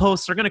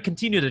goalposts are going to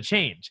continue to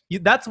change.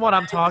 That's what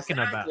I'm talking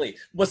about.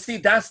 Well, see,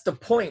 that's the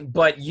point.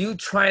 But you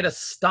try to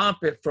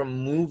stop it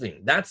from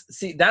moving. That's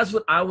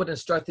what I would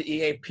instruct the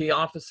EAP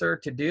officer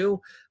to do,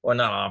 or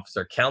not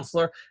officer,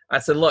 counselor. I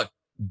said, look,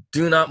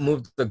 do not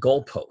move the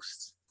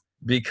goalposts.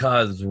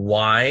 Because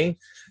why?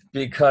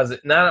 Because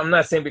I'm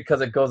not saying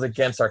because it goes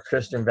against our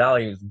Christian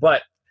values,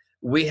 but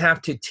we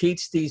have to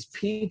teach these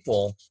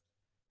people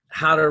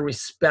how to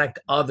respect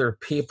other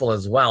people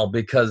as well.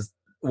 Because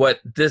what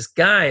this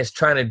guy is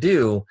trying to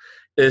do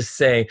is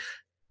say,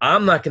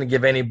 I'm not going to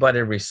give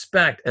anybody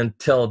respect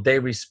until they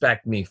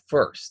respect me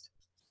first.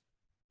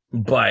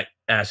 But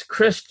as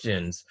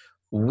Christians,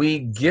 we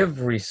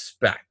give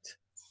respect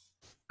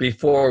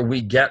before we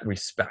get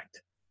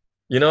respect.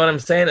 You know what I'm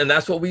saying? And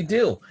that's what we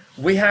do.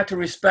 We have to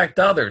respect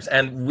others.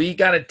 And we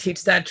got to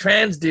teach that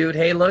trans dude,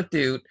 hey, look,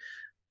 dude,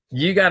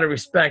 you got to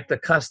respect the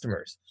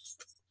customers.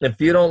 If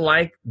you don't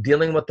like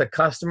dealing with the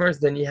customers,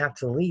 then you have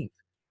to leave.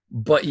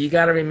 But you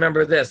got to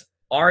remember this.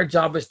 Our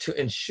job is to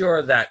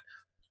ensure that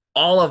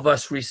all of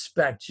us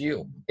respect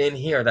you in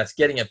here that's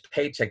getting a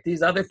paycheck.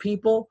 These other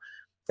people,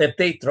 if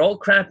they throw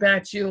crap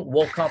at you,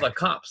 we'll call the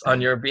cops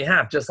on your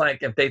behalf. Just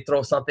like if they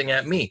throw something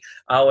at me,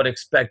 I would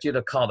expect you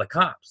to call the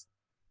cops,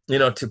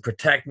 to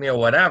protect me or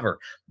whatever.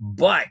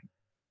 But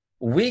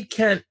we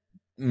can't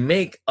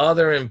make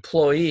other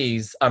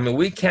employees,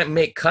 we can't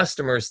make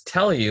customers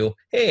tell you,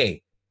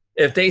 hey,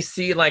 if they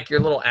see like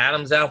your little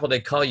Adam's apple, they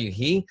call you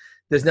he,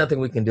 there's nothing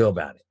we can do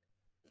about it.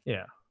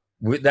 Yeah.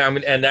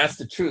 And that's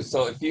the truth.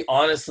 So if you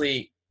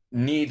honestly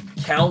need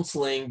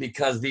counseling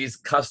because these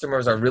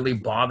customers are really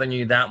bothering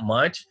you that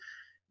much,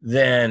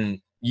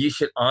 then you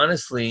should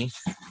honestly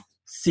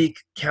seek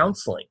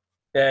counseling.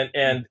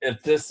 And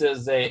if this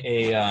is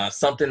a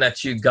something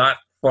that you got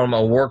from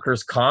a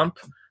workers' comp.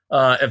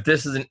 If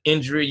this is an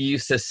injury you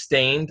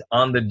sustained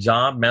on the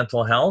job,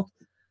 mental health,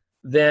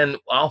 then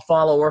I'll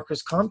file a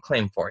workers' comp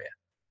claim for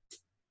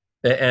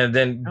you. And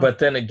then, but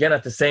then again,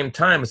 at the same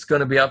time, it's going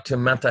to be up to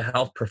mental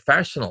health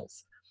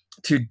professionals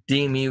to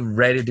deem you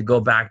ready to go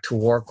back to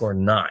work or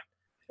not.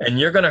 And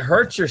you're going to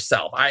hurt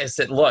yourself. I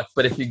said, look,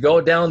 but if you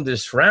go down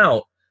this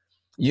route,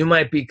 you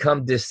might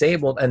become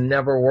disabled and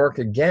never work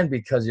again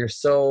because you're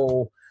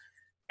so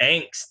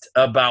angst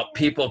about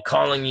people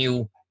calling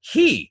you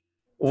he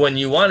when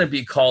you want to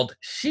be called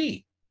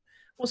she.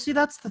 Well, see,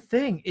 that's the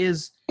thing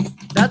is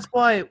that's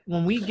why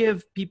when we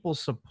give people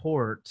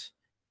support,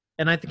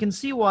 and I can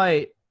see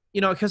why,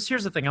 because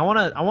here's the thing. I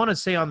want to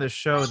say on this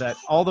show that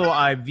although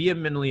I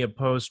vehemently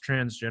oppose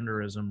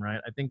transgenderism,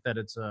 right? I think that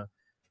it's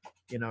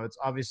it's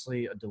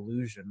obviously a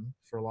delusion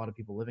for a lot of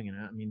people living in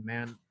it. I mean,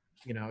 man,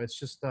 it's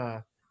just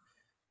the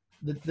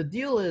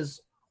deal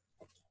is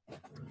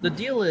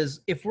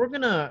if we're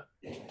gonna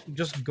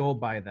just go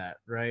by that,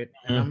 right?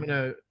 And I'm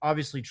gonna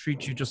obviously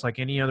treat you just like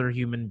any other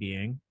human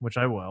being, which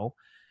I will.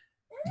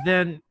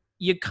 Then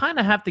you kind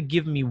of have to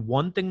give me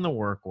one thing to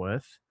work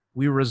with.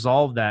 We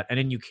resolve that, and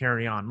then you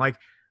carry on. Like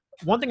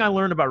one thing I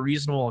learned about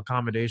reasonable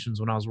accommodations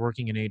when I was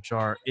working in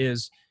HR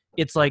is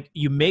it's like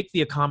you make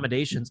the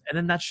accommodations, and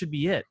then that should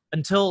be it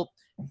until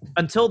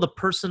the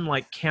person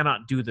like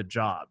cannot do the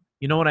job.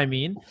 You know what I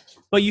mean?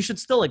 But you should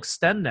still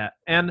extend that.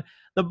 And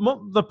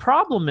the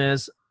problem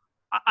is,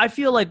 I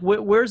feel like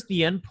where's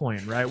the end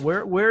point, right?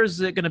 Where is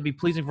it going to be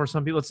pleasing for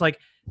some people? It's like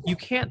you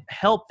can't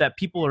help that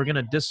people are going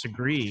to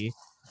disagree,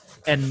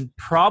 and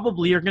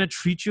probably are going to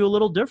treat you a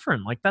little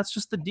different. Like that's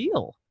just the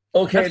deal.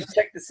 Okay,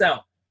 check this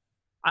out.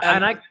 I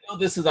know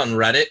this is on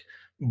Reddit,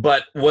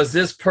 but was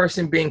this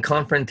person being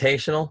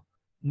confrontational?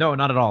 No,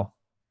 not at all.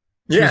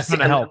 Yes,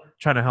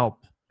 trying to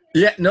help.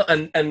 Yeah, no,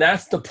 and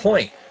that's the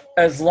point.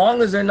 As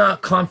long as they're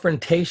not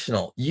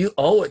confrontational, you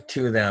owe it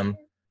to them.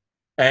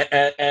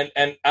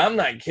 And I'm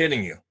not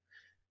kidding you.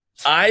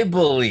 I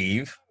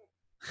believe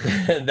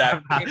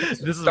that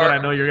this is when I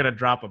know you're gonna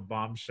drop a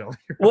bombshell.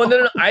 Well,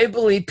 no. I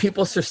believe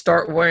people should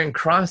start wearing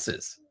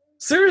crosses.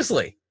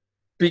 Seriously,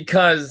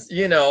 because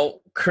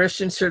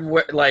Christians should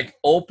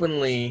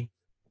openly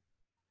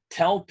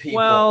tell people.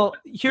 Well,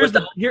 here's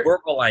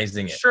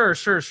verbalizing it.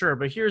 Sure.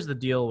 But here's the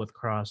deal with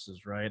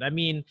crosses, right? I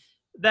mean,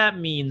 that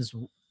means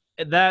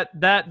that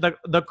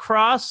the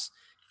cross,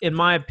 in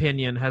my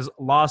opinion, has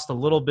lost a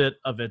little bit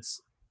of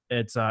its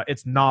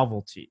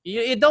novelty.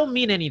 It don't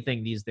mean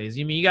anything these days.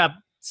 You mean you got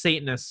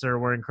Satanists are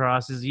wearing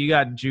crosses, you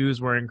got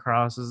Jews wearing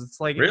crosses. It's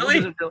like really?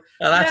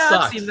 That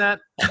sucks. I've seen that.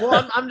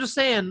 Well, I'm just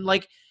saying,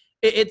 like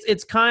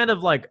it's kind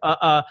of like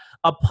a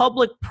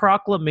public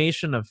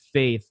proclamation of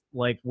faith,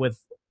 like with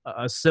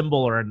a symbol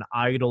or an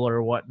idol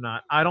or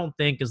whatnot. I don't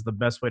think is the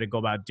best way to go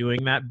about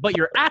doing that. But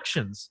your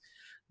actions.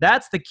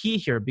 That's the key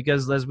here,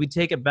 because as we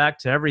take it back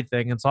to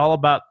everything, it's all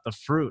about the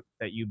fruit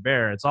that you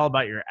bear. It's all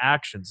about your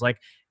actions. Like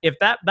if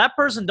that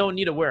person don't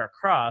need to wear a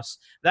cross,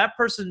 that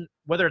person,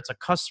 whether it's a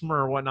customer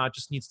or whatnot,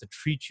 just needs to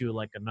treat you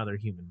like another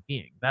human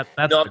being. That's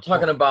no, I'm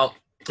talking about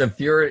if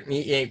you're an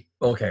EAP.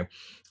 Okay,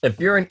 if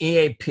you're an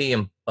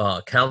EAP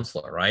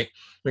counselor, right?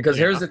 Because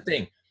here's the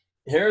thing.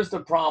 Here's the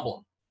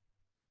problem.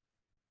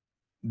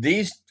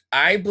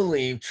 I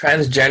believe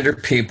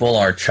transgender people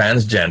are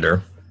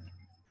transgender.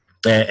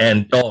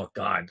 And oh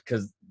God,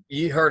 because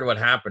you heard what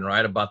happened,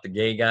 right, about the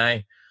gay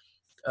guy.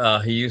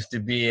 He used to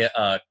be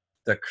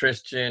the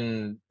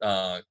Christian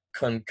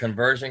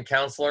conversion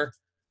counselor.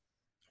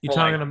 You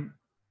talking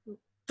to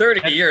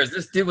 30 years?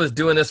 This dude was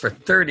doing this for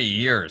 30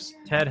 years.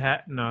 No,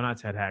 not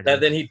Ted Haggard.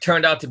 And then he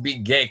turned out to be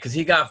gay because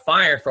he got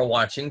fired for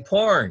watching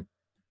porn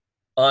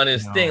on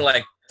his thing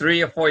like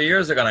 3 or 4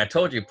 years ago. And I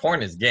told you,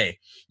 porn is gay.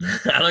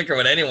 I don't care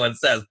what anyone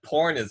says.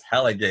 Porn is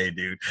hella gay,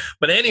 dude.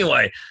 But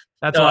anyway.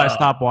 That's why I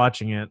stopped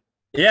watching it.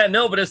 Yeah,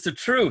 no, but it's the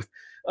truth.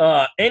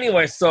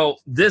 Anyway, so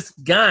this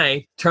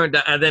guy turned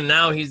out, and then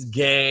now he's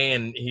gay,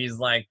 and he's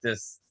like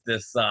this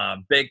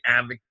big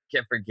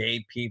advocate for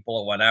gay people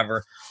or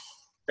whatever,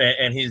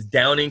 and he's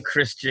downing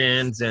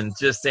Christians and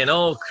just saying,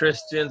 oh,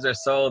 Christians are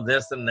so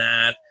this and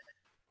that.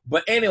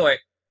 But anyway,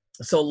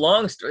 so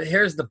long story,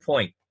 here's the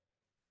point.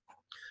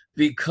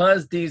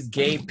 Because these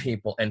gay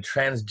people and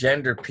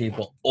transgender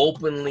people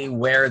openly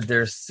wear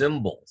their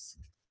symbols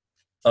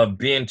of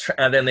being,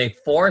 and then they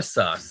force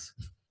us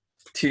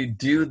to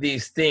do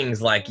these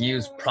things like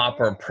use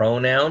proper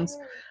pronouns.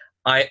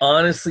 I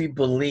honestly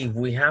believe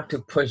we have to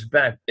push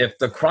back. If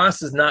the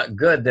cross is not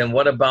good, then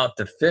what about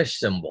the fish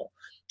symbol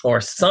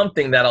or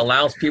something that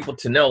allows people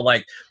to know?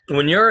 Like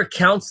when you're a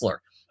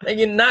counselor, and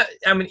you're not,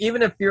 I mean,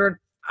 even if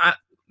you're,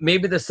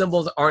 maybe the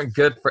symbols aren't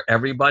good for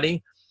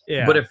everybody,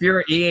 but if you're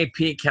an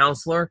EAP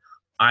counselor,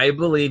 I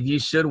believe you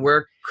should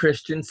wear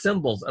Christian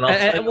symbols. And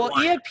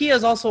EAP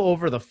is also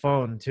over the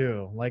phone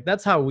too. Like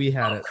that's how we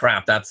had it.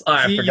 Crap,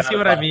 you see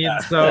what I mean?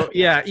 So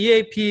yeah,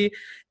 EAP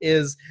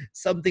is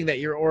something that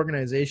your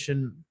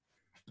organization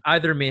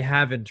either may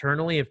have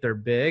internally if they're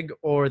big,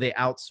 or they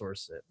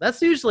outsource it.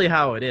 That's usually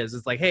how it is.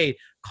 It's like, hey,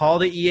 call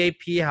the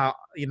EAP. If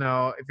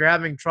you're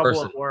having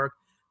trouble at work,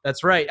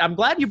 That's right. I'm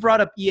glad you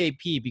brought up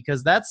EAP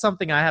because that's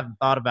something I haven't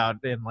thought about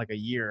in like a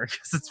year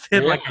because it's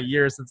been like a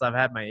year since I've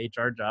had my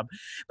HR job.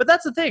 But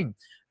that's the thing,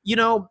 you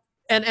know,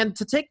 and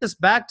to take this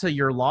back to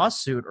your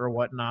lawsuit or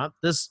whatnot,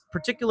 this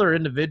particular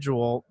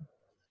individual,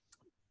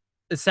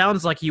 it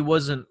sounds like he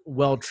wasn't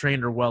well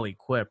trained or well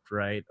equipped,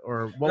 right?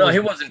 Or no, he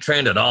wasn't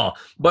trained at all.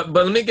 But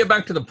let me get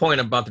back to the point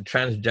about the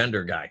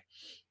transgender guy.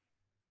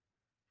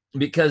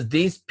 Because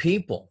these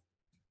people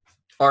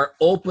are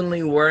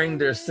openly wearing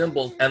their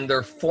symbols and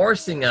they're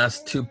forcing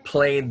us to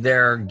play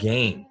their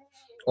game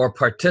or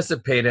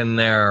participate in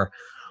their,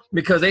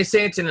 because they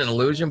say it's an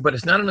illusion, but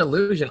it's not an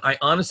illusion. I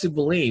honestly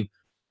believe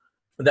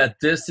that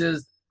this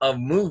is a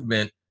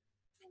movement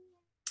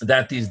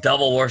that these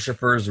devil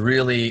worshipers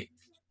really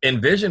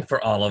envisioned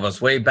for all of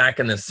us way back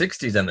in the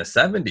 60s and the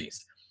 70s.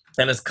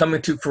 And it's coming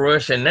to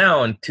fruition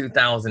now in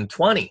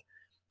 2020,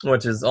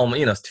 which is almost,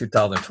 you know, it's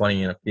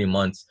 2020 in a few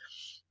months.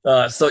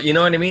 So you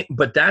know what I mean?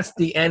 But that's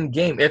the end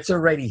game. It's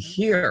already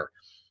here.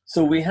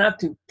 So we have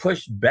to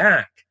push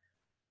back,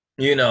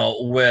 you know,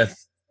 with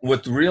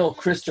real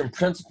Christian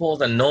principles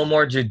and no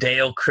more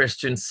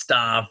Judeo-Christian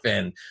stuff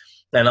and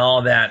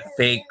all that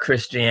fake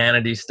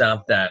Christianity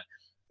stuff that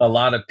a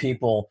lot of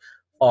people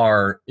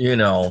are, you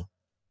know,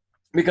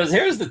 because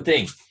here's the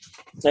thing.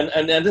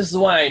 And this is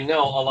why I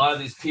know a lot of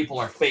these people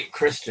are fake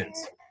Christians.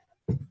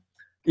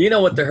 You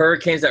know, with the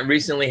hurricanes that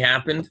recently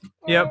happened?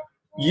 Yep.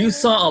 You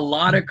saw a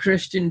lot of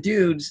Christian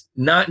dudes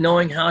not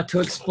knowing how to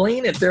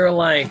explain it. They're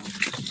like,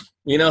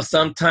 you know,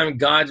 sometimes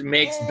God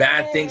makes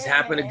bad things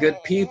happen to good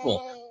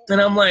people. And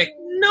I'm like,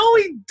 no,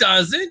 he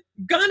doesn't.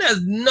 God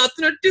has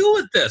nothing to do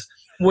with this.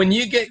 When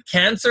you get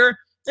cancer,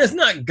 it's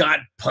not God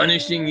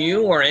punishing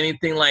you or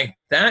anything like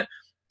that.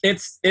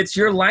 It's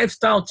your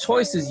lifestyle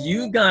choices.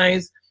 You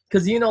guys,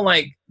 because, you know,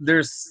 like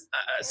there's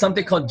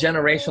something called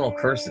generational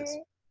curses,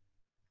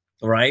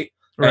 right?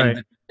 Right.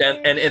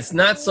 And it's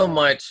not so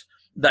much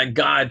that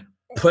God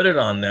put it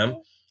on them.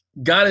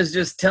 God is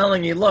just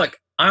telling you, look,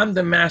 I'm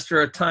the master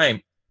of time.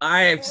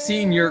 I have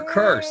seen your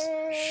curse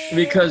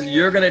because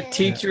you're going to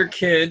teach your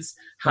kids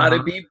how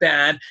to be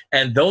bad.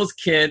 And those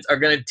kids are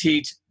going to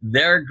teach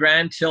their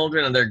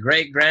grandchildren and their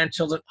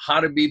great-grandchildren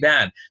how to be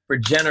bad for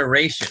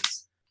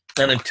generations.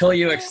 And until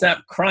you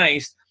accept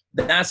Christ,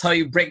 that's how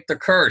you break the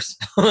curse.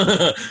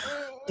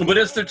 But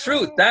it's the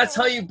truth. That's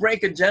how you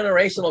break a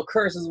generational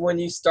curse is when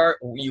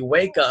you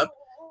wake up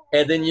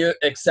and then you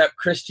accept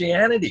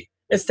Christianity.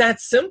 It's that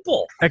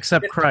simple.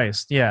 Accept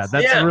Christ. Yeah,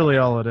 that's really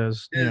all it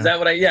is. Is that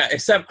what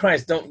accept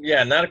Christ.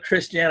 Not a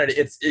Christianity.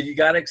 It's you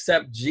got to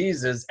accept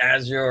Jesus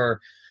as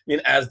your, you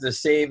know, as the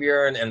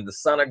Savior and the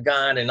Son of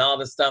God and all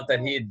the stuff that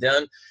he had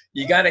done.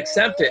 You got to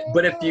accept it.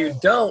 But if you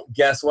don't,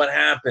 guess what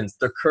happens?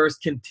 The curse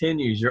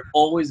continues. You're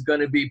always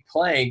going to be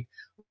plagued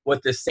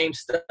with the same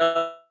stuff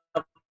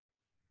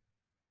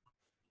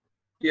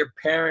your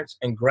parents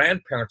and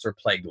grandparents are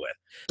plagued with.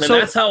 And so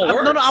that's how it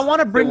works. No, I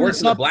want to bring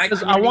this up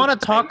because I want to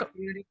talk.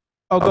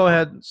 Oh, go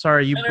ahead.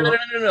 Sorry, you. No.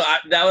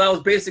 That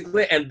was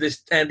basically, and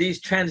these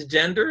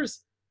transgenders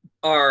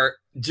are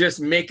just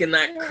making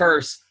that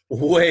curse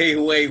way,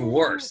 way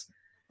worse.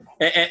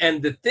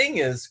 And the thing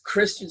is,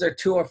 Christians are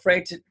too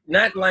afraid to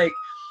not like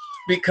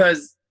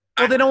because.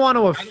 Well, they don't want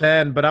to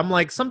offend, but I'm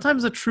like,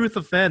 sometimes the truth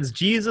offends.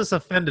 Jesus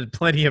offended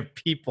plenty of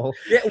people.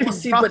 Yeah, well,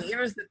 see, but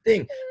here's the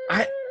thing.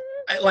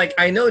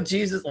 I know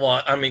Jesus,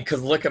 well, I mean,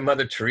 because look at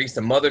Mother Teresa.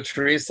 Mother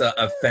Teresa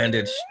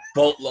offended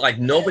both, like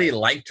nobody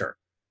liked her,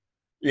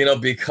 you know,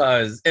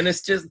 because, and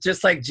it's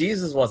just like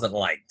Jesus wasn't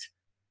liked,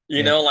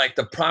 you know, like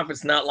the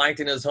prophet's not liked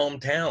in his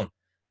hometown.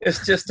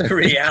 It's just a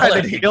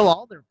reality. They kill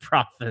all their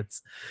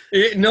prophets.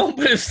 No,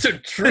 but it's the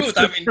truth.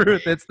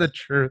 It's the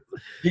truth.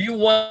 He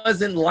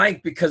wasn't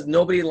liked because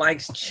nobody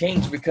likes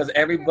change because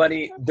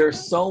everybody, they're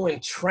so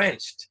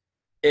entrenched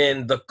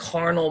in the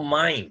carnal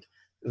mind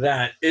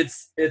that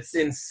it's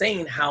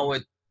insane how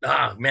it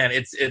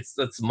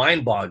it's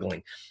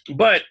mind-boggling.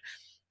 But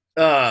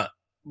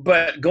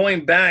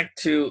going back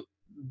to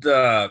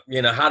the,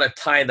 you know, how to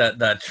tie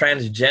the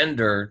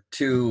transgender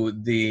to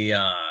the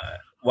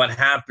what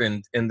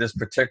happened in this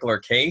particular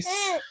case,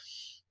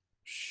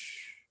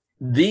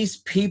 these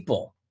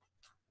people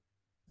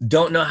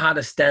don't know how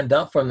to stand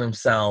up for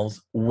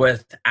themselves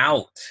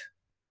without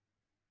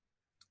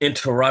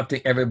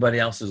interrupting everybody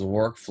else's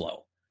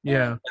workflow.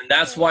 Yeah. And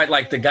that's why,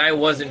 like, the guy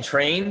wasn't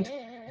trained.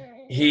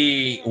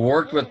 He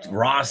worked with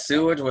raw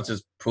sewage, which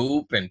is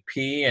poop and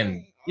pee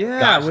and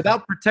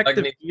without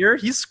protective gear,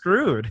 he's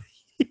screwed.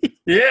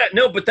 Yeah,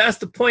 no, but that's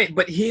the point.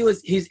 But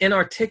he's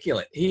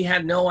inarticulate. He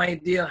had no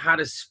idea how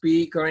to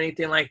speak or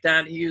anything like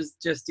that. He was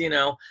just, you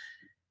know,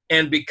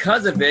 and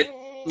because of it,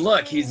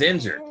 look, he's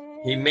injured.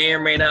 He may or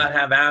may not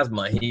have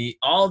asthma.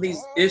 All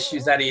these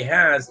issues that he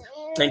has,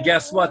 and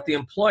guess what? The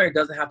employer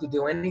doesn't have to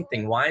do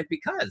anything. Why?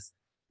 Because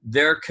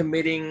they're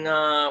committing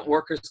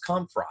workers'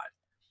 comp fraud.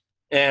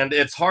 And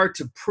it's hard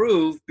to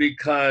prove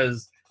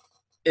because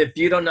if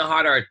you don't know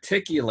how to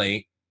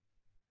articulate,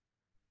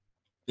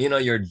 you know,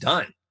 you're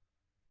done.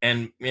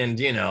 And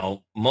you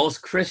know,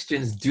 most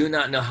Christians do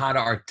not know how to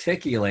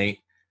articulate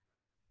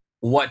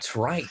what's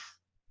right.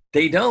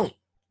 They don't.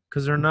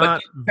 Because they're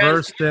not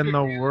versed in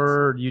the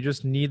word. You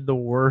just need the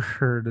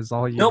word is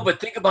all you No, but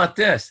think about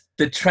this.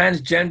 The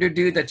transgender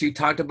dude that you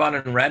talked about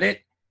on Reddit,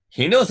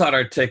 he knows how to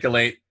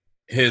articulate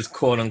his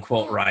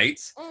quote-unquote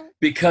rights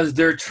because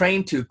they're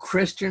trained to.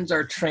 Christians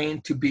are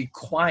trained to be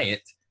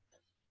quiet.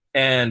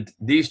 And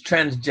these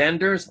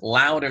transgenders,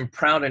 loud and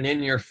proud and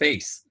in your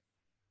face.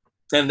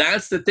 And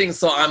that's the thing.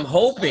 So I'm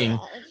hoping,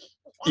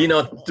 you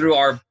know, through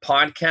our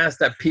podcast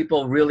that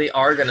people really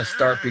are going to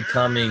start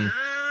becoming,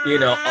 you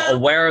know,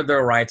 aware of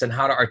their rights and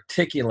how to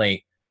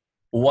articulate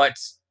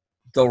what's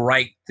the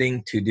right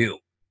thing to do.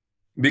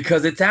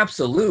 Because it's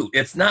absolute.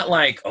 It's not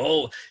like,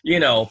 oh, you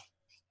know,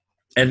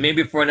 and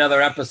maybe for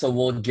another episode,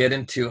 we'll get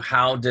into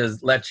how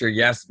does let your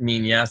yes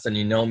mean yes and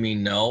you know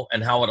mean no,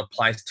 and how it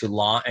applies to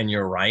law and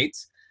your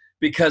rights.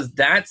 Because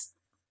that's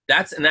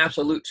an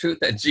absolute truth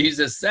that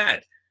Jesus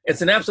said.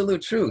 It's an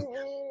absolute truth.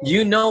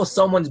 You know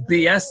someone's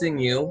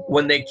BSing you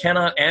when they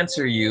cannot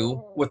answer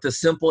you with a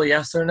simple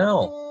yes or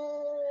no.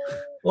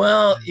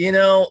 Well, you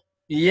know,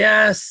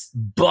 yes,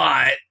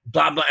 but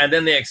blah blah, and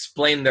then they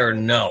explain their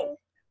no.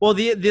 Well,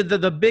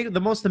 the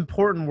most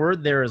important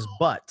word there is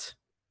but.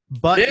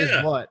 But is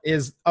what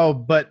is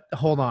but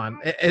hold on.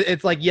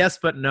 It's like yes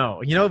but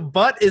no. You know,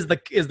 but is the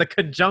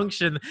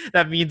conjunction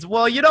that means,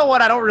 well, you know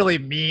what, I don't really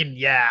mean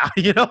yeah.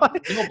 You know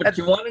what? No, but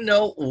you want to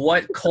know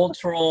what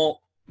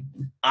cultural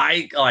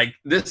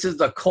this is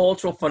the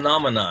cultural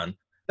phenomenon.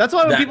 That's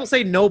why when people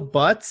say no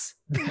buts.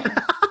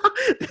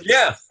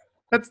 Yeah.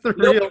 That's the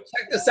real. No,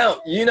 check this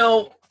out. You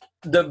know,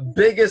 the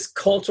biggest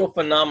cultural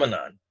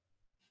phenomenon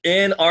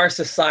in our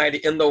society,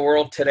 in the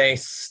world today,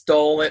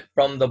 stole it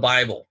from the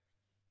Bible.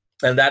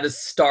 And that is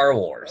Star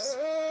Wars.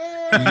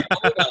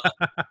 Yoda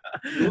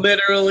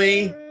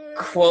literally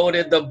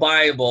quoted the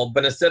Bible,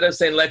 but instead of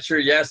saying let your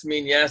yes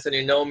mean yes and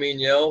your no mean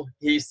no,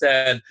 he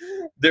said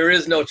there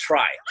is no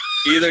try.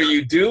 Either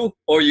you do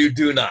or you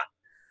do not.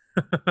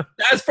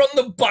 That's from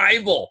the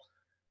Bible.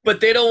 But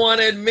they don't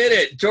want to admit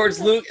it. George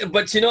Lucas,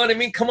 but you know what I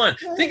mean? Come on,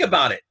 think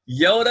about it.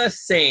 Yoda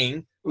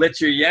saying let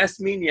your yes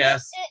mean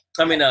yes.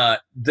 I mean,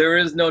 there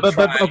is no try.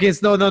 But okay,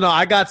 so no.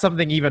 I got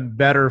something even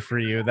better for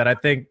you that I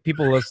think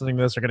people listening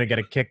to this are going to get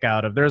a kick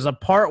out of. There's a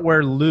part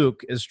where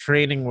Luke is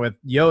training with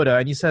Yoda,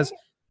 and he says,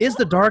 is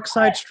the dark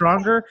side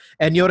stronger?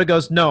 And Yoda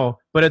goes, no,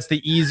 but it's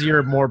the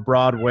easier, more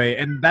broad way.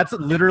 And that's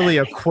literally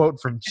a quote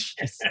from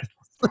Jesus.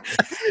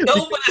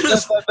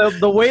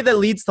 The way that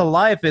leads to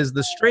life is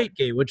the straight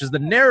gate, which is the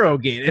narrow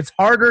gate. It's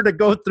harder to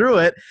go through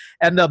it,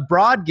 and the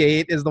broad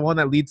gate is the one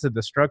that leads to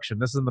destruction.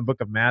 This is in the book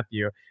of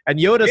Matthew, and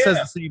Yoda says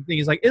the same thing.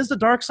 He's like, is the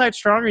dark side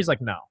stronger? He's like,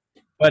 no,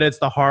 but it's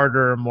the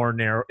harder, more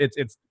narrow. It's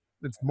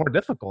more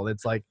difficult.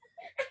 It's like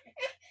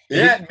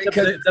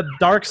because the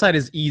dark side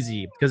is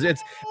easy because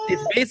it's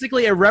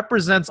basically it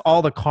represents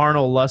all the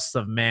carnal lusts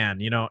of man.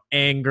 You know,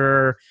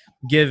 anger,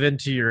 give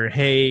into your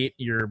hate,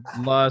 your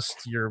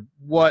lust, your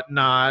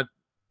whatnot.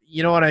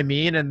 You know what I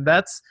mean? And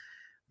that's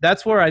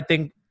where I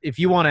think if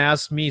you want to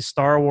ask me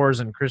Star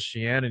Wars and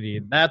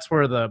Christianity, that's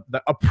where the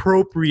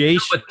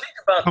appropriation. But think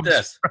about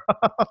this.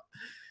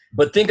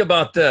 But think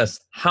about this.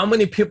 How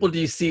many people do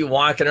you see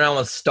walking around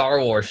with Star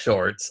Wars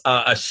shirts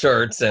and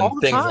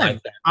things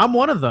like that? I'm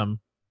one of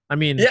them. I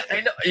mean, yeah,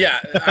 I know.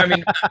 Yeah, I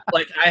mean,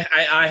 like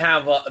I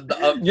have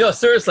you know,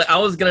 seriously, I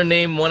was gonna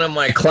name one of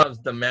my clubs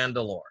the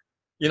Mandalore.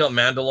 You know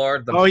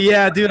Mandalore?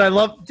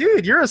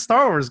 Dude, you're a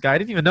Star Wars guy. I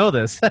didn't even know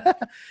this.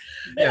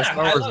 Yeah,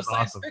 Star Wars is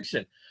science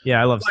fiction. Yeah,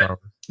 I love Star Wars.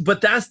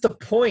 But that's the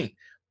point.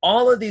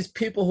 All of these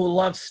people who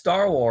love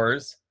Star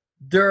Wars,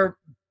 they're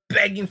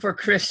begging for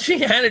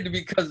Christianity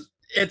because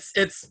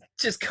it's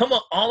just come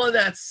on, all of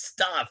that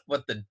stuff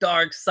with the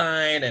dark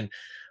side and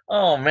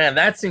oh man,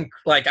 that's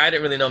like I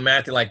didn't really know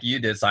Matthew like you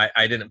did, so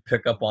I didn't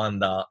pick up on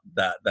the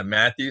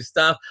Matthew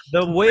stuff.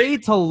 The way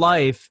to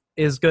life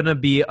is going to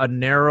be a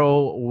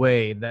narrow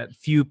way that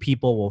few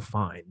people will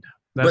find.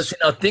 But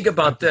now think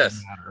about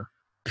this.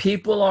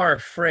 People are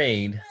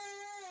afraid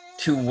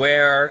to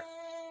wear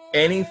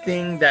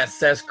anything that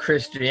says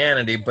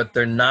Christianity, but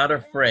they're not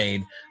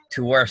afraid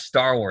to wear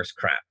Star Wars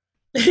crap.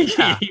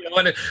 Yeah. You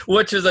know,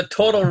 which is a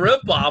total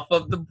ripoff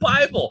of the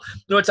Bible,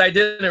 which I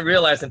didn't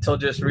realize until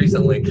just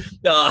recently,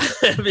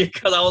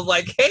 because I was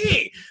like,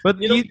 "Hey!" But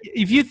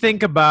if you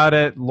think about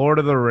it, Lord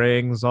of the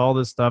Rings, all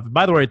this stuff.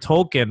 By the way,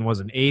 Tolkien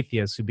was an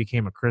atheist who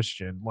became a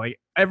Christian. Like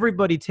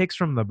everybody takes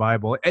from the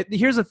Bible.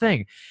 Here's the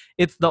thing: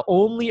 it's the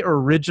only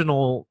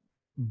original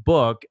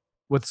book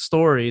with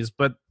stories,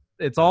 but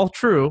it's all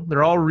true.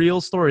 They're all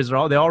real stories. They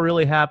all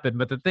really happened.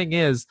 But the thing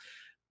is,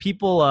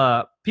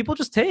 people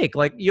just take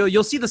like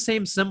you'll see the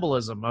same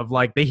symbolism of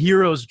like the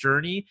hero's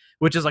journey,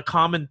 which is a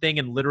common thing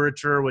in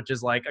literature, which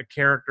is like a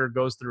character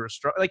goes through a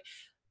struggle. Like,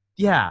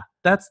 yeah,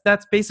 that's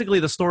basically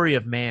the story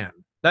of man.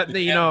 That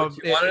you know.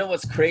 You want to know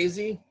what's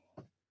crazy?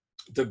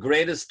 The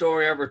greatest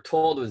story ever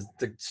told was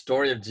the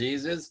story of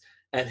Jesus,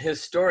 and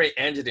his story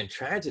ended in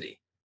tragedy.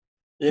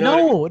 You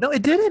know no,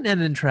 it didn't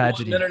end in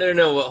tragedy. Well,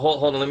 no.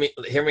 Hold on.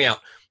 Hear me out.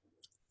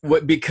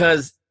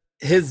 Because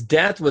his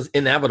death was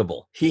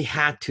inevitable. He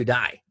had to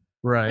die.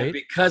 Right. And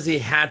because he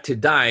had to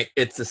die,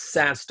 it's a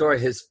sad story.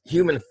 His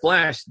human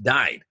flesh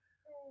died.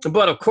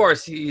 But of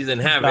course, he's in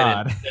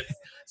heaven.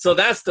 So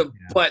that's the. Yeah.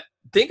 But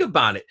think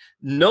about it.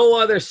 No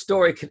other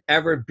story could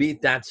ever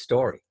beat that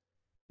story.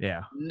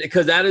 Yeah.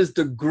 Because that is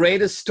the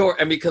greatest story.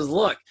 And because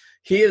look,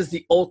 he is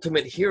the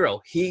ultimate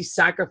hero. He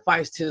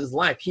sacrificed his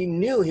life. He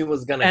knew he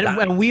was going to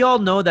die. And we all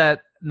know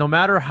that no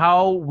matter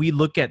how we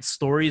look at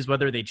stories,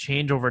 whether they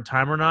change over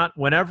time or not,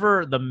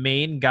 whenever the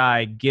main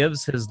guy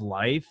gives his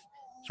life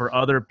for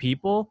other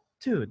people,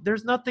 dude,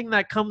 there's nothing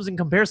that comes in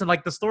comparison.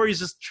 Like the story is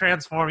just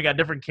transformed. You got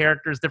different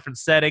characters, different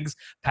settings,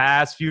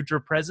 past, future,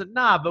 present.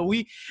 Nah, but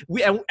we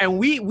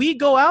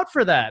go out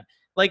for that.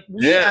 Like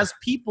we as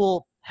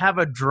people have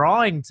a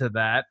drawing to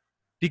that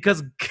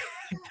because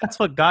that's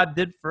what God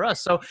did for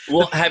us. So,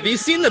 well, have you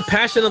seen The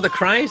Passion of the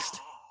Christ?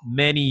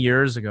 Many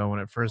years ago when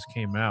it first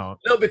came out.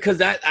 No,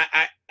 because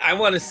I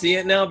want to see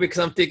it now because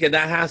I'm thinking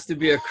that has to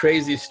be a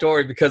crazy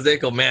story because they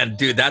go, man,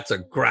 dude, that's a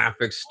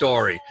graphic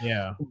story.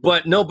 Yeah.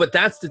 But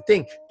that's the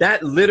thing.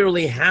 That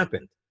literally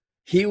happened.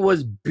 He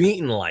was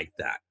beaten like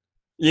that.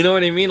 You know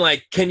what I mean?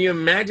 Like, can you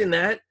imagine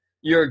that?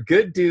 You're a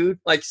good dude.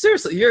 Like,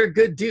 seriously, you're a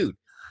good dude.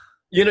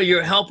 You know,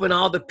 you're helping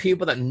all the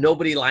people that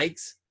nobody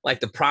likes, like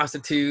the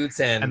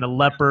prostitutes and the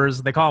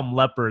lepers. They call them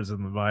lepers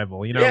in the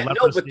Bible. You know, yeah,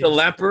 no, but the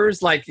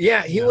lepers, like,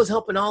 he was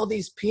helping all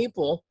these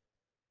people.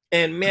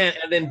 And man,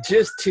 and then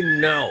just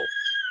to know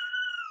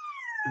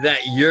that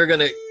you're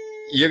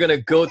gonna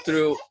go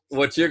through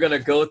what you're gonna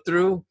go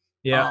through.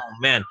 Yeah. Oh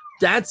man,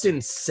 that's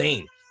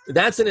insane.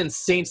 That's an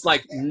insane,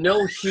 like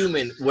no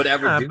human would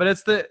ever do.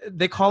 But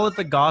they call it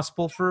the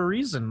gospel for a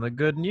reason. The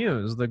good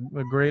news, the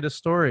greatest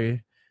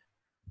story.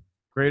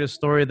 Greatest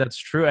story that's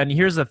true. And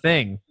here's the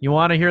thing. You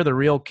want to hear the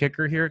real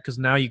kicker here? Because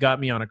now you got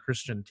me on a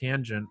Christian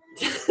tangent.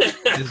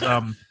 is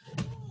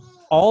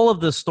all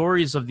of the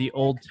stories of the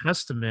Old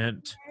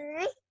Testament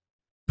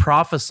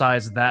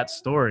prophesize that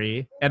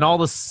story, and all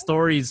the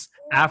stories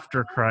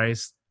after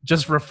Christ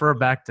just refer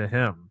back to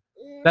him.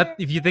 That,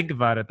 if you think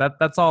about it,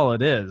 that's all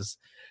it is.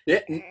 Yeah.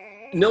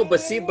 No,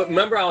 but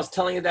remember I was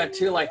telling you that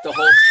too, like the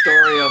whole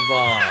story of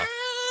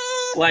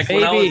like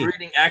when I was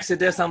reading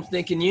Exodus, I'm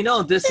thinking,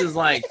 this is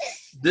like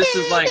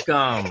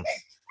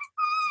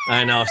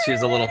I know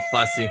she's a little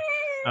fussy.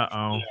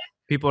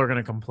 People are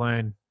gonna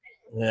complain.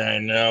 Yeah, I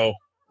know.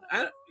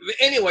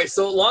 Anyway,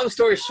 so long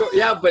story short,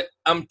 but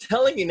I'm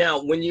telling you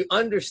now, when you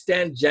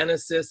understand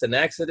Genesis and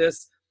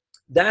Exodus,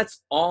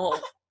 that's all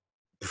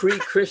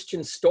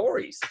pre-Christian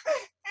stories.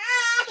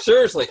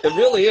 Seriously, it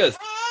really is.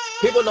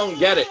 People don't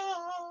get it.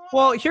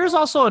 Well, here's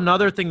also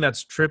another thing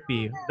that's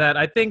trippy that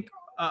I think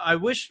I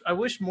wish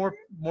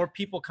more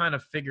people kind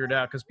of figured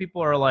out, because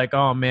people are like,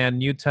 oh man,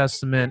 New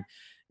Testament,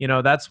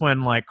 that's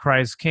when like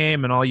Christ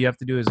came and all you have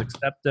to do is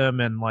accept him,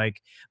 and like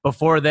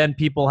before then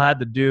people had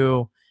to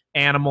do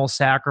animal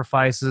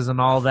sacrifices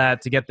and all that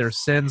to get their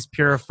sins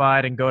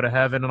purified and go to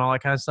heaven and all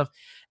that kind of stuff.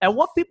 And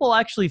what people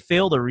actually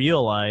fail to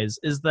realize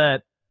is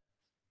that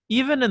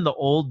even in the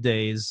old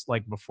days,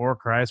 like before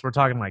Christ, we're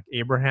talking like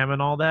Abraham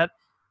and all that,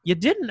 you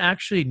didn't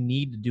actually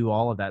need to do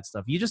all of that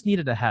stuff. You just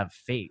needed to have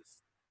faith.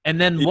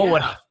 And then what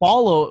would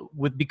follow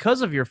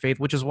because of your faith,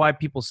 which is why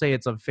people say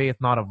it's of faith,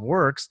 not of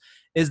works,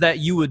 is that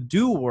you would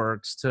do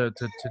works to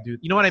do,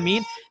 you know what I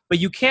mean? But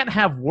you can't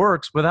have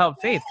works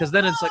without faith, because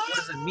then it's like, what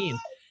does it mean?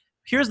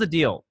 Here's the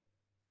deal.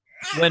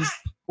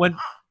 When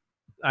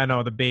I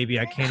know the baby,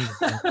 I can't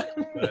even.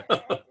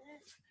 But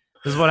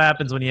this is what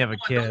happens when you have a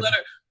kid.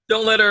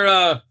 Don't let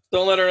her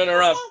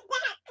interrupt.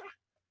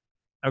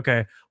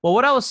 Okay. Well,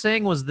 what I was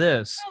saying was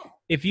this.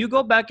 If you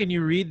go back and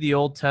you read the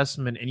Old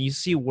Testament and you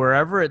see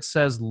wherever it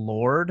says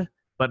Lord,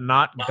 but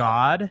not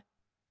God,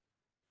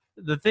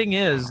 the thing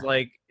is,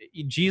 like,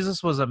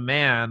 Jesus was a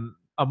man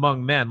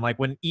among men. Like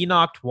when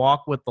Enoch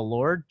walked with the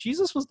Lord,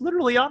 Jesus was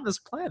literally on this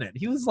planet.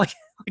 He was like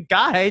a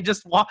guy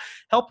just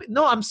help.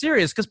 No, I'm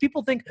serious, because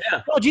people think,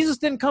 oh, Jesus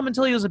didn't come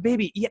until he was a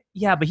baby.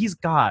 Yeah, but he's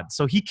God,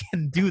 so he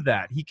can do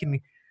that. He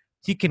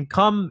can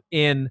come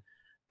in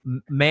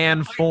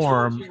man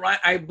form. Right,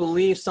 I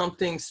believe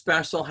something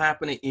special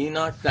happened to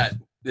Enoch that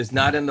is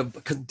not in the.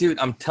 Because, dude,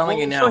 I'm telling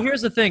you now. So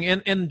here's the thing: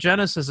 in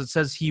Genesis, it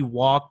says he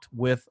walked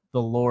with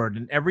the Lord,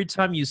 and every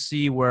time you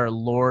see where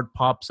Lord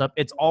pops up,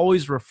 it's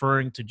always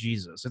referring to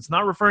Jesus. It's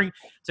not referring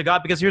to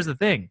God, because here's the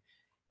thing: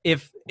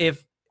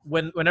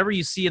 whenever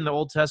you see in the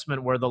Old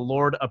Testament where the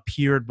Lord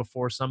appeared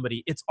before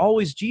somebody, it's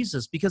always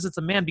Jesus, because it's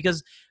a man.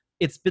 Because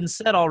it's been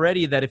said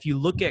already that if you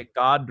look at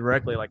God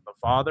directly, like the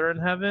Father in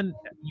heaven,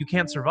 you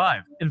can't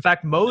survive. In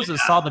fact,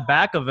 Moses saw the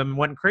back of him and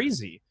went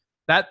crazy.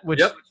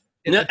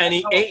 And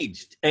he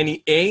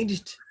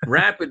aged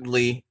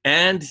rapidly,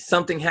 and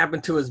something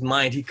happened to his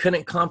mind. He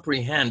couldn't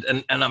comprehend.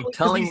 And I'm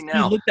telling you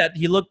now,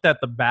 he looked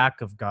at the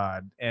back of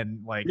God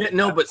and like. Yeah,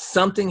 no, but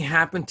something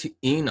happened to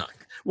Enoch.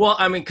 Well,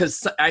 I mean,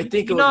 because I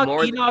think it was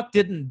more. Enoch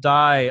didn't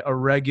die a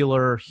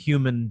regular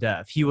human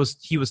death. He was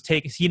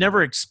taken. He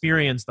never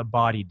experienced a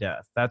body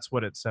death. That's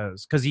what it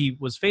says, because he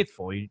was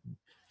faithful.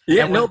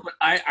 But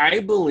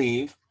I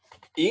believe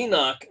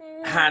Enoch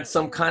had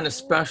some kind of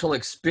special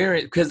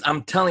experience, because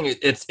I'm telling you,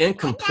 it's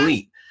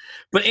incomplete.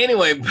 But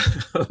anyway,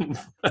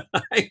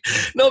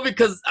 no,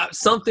 because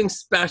something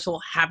special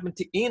happened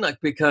to Enoch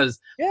because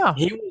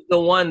he was the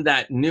one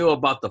that knew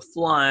about the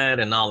flood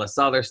and all this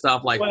other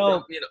stuff. Like,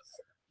 well, you know,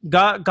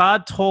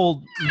 God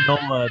told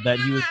Noah that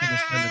he was going to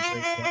send a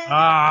great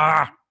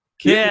flood.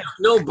 Yeah,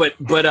 no,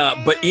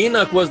 but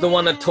Enoch was the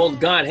one that told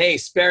God, "Hey,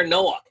 spare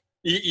Noah."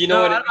 You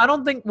know what I mean? I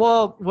don't think.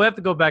 Well, we have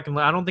to go back and.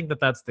 I don't think that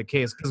that's the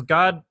case because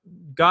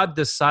God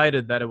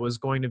decided that it was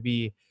going to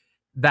be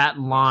that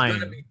line. It's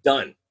going to be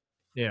done.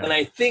 Yeah. And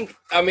I think,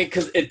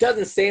 because it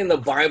doesn't say in the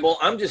Bible.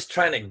 I'm just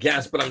trying to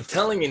guess, but I'm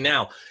telling you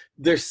now,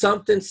 there's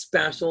something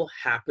special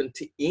happened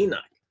to Enoch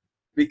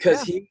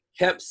because he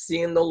kept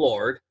seeing the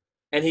Lord,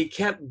 and he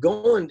kept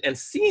going and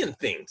seeing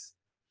things.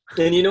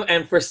 And,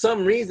 and for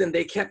some reason,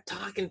 they kept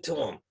talking to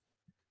him.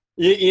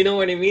 You know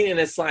what I mean? And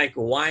it's like,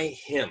 why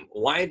him?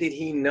 Why did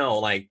he know?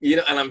 Like,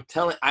 and I'm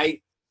telling,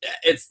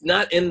 it's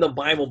not in the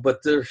Bible, but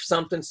there's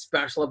something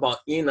special about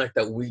Enoch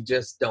that we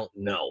just don't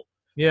know.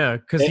 Yeah,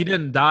 because he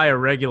didn't die a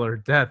regular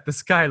death.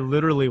 This guy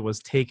literally was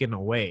taken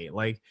away.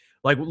 Like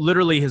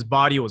literally his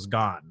body was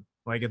gone.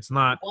 Like, it's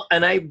not. Well,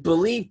 and I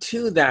believe,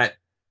 too, that,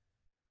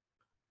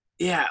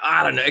 yeah,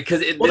 I don't know,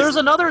 because there's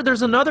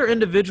another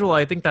individual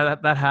I think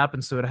that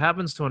happens to. It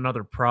happens to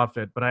another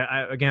prophet, but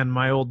I again,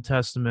 my Old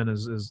Testament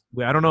is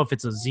I don't know if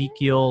it's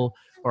Ezekiel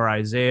or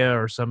Isaiah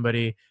or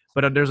somebody,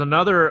 but there's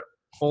another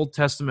Old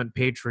Testament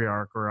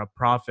patriarch or a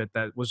prophet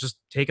that was just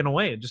taken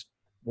away. Just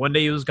one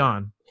day he was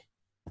gone.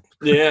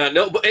 Yeah,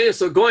 no, but anyway,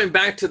 so going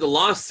back to the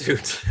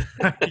lawsuit,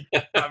 I'm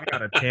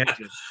on a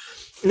tangent.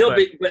 No,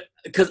 but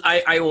because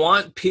I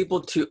want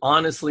people to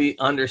honestly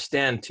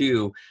understand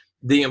too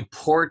the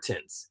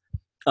importance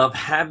of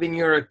having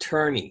your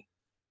attorney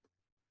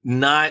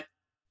not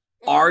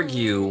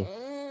argue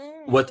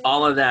with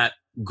all of that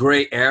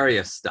gray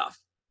area stuff.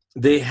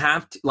 They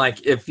have to,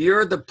 like, if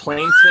you're the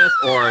plaintiff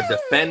or a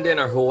defendant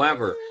or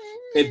whoever,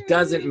 it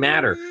doesn't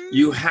matter.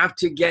 You have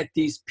to get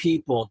these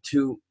people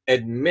to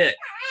admit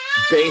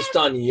based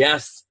on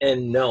yes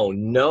and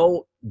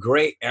no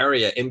gray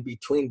area in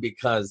between,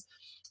 because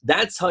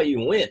that's how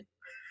you win.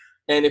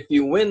 And if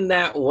you win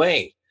that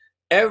way,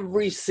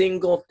 every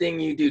single thing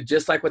you do,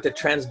 just like with the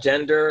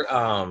transgender,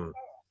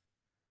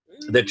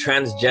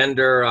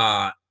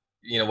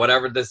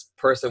 whatever this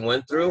person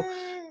went through,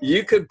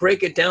 you could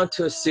break it down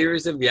to a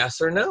series of yes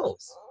or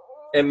no's.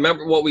 And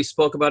remember what we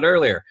spoke about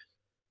earlier.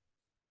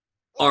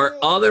 Are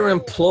other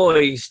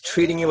employees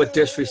treating you with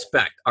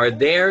disrespect? Are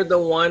they the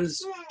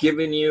ones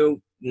giving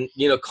you,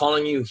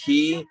 calling you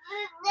he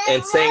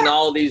and saying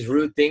all these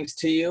rude things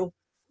to you?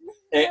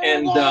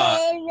 And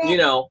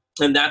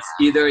that's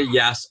either a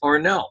yes or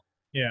no.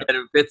 Yeah. And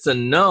if it's a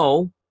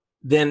no,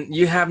 then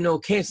you have no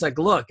case. Like,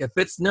 look, if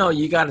it's no,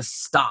 you got to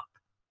stop.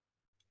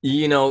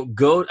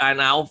 Go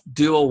and I'll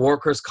do a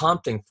workers'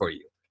 comp thing for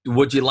you.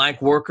 Would you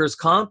like workers'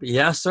 comp?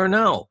 Yes or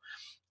no?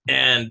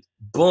 And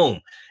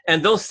boom.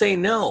 And they'll say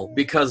no,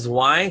 because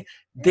why?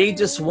 They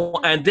just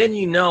want, and then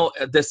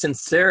the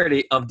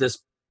sincerity of this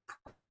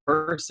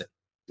person.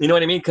 You know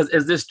what I mean? Because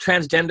is this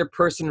transgender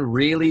person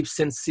really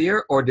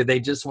sincere, or do they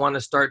just want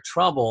to start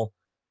trouble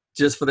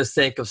just for the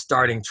sake of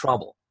starting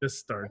trouble? Just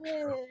start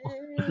trouble.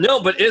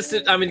 No, but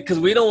because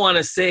we don't want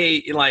to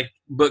say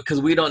because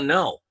we don't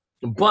know.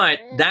 But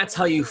that's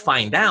how you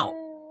find out.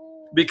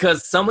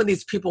 Because some of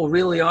these people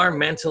really are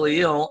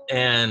mentally ill,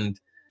 and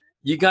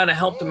you got to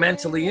help the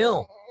mentally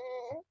ill.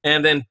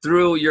 And then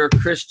through your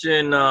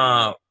Christian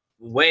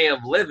way of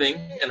living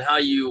and how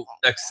you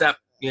accept,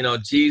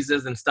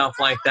 Jesus and stuff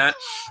like that,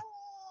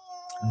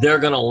 they're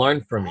going to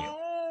learn from you.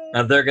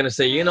 And they're going to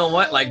say, you know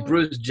what, like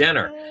Bruce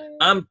Jenner,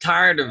 I'm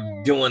tired of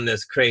doing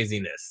this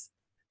craziness.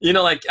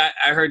 I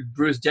heard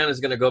Bruce Jenner's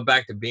going to go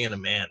back to being a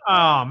man.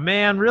 Oh,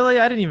 man, really?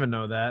 I didn't even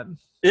know that.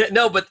 Yeah,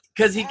 no, but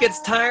because he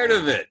gets tired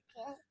of it.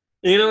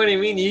 You know what I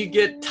mean? You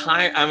get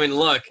tired. I mean,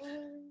 look,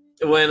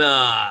 when,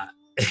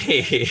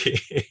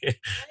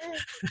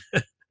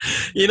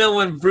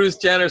 when Bruce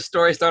Jenner's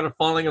story started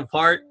falling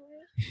apart?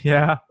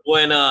 Yeah.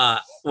 When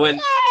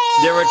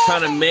they were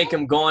trying to make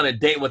him go on a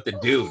date with the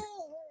dude.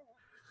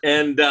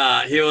 And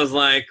he was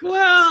like, well,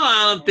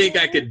 I don't think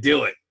I could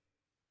do it.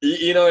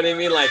 You know what I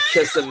mean? Like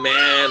kiss a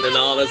man and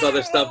all this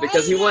other stuff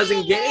because he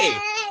wasn't gay.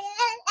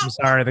 I'm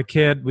sorry, the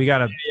kid, we got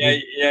to... Yeah.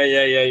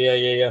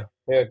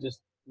 Here, just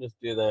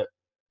do that.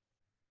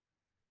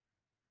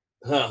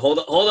 Hold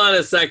on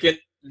a second.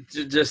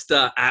 Just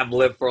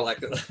ab-lib for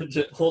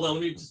hold on,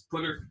 let me just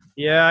put her...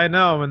 Yeah, I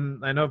know,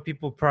 and I know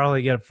people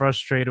probably get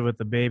frustrated with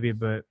the baby,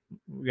 but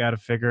we got to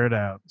figure it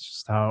out. It's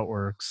just how it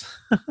works.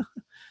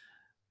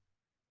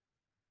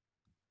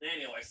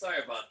 Anyway,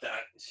 sorry about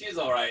that. She's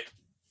all right,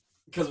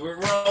 because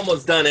we're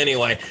almost done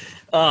anyway.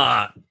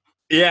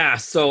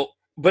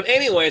 But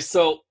anyway,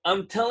 so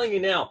I'm telling you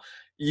now,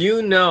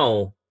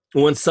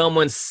 when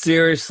someone's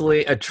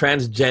seriously a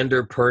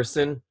transgender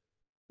person,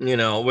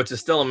 which is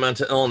still a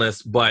mental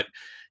illness, but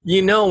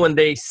when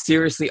they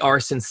seriously are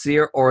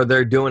sincere, or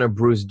they're doing a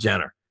Bruce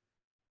Jenner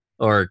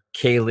or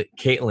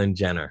Caitlyn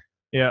Jenner.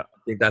 Yeah. I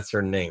think that's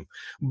her name.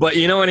 But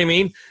you know what I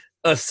mean?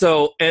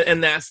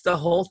 And that's the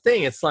whole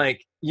thing. It's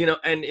like,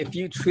 and if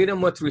you treat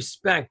them with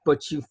respect,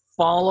 but you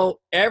follow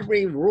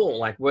every rule,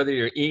 like whether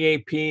you're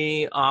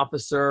EAP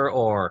officer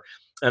or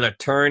an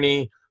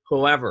attorney,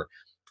 whoever,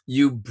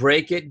 you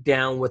break it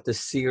down with a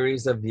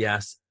series of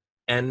yes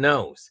and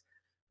no's.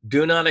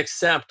 Do not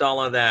accept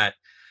all of that,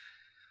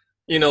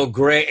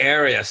 gray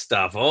area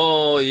stuff.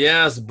 Oh,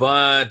 yes,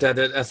 but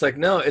it's like,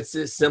 no, it's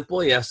a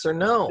simple yes or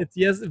no. It's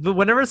yes, but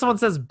whenever someone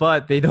says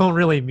but, they don't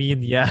really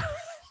mean yeah.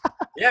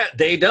 Yeah,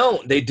 they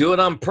don't. They do it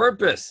on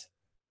purpose,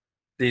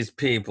 these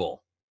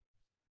people.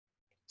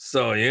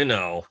 So,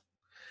 yeah,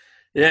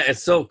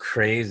 it's so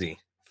crazy.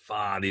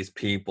 These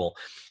people.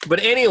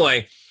 But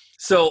anyway,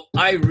 so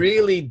I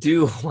really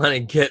do want to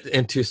get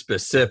into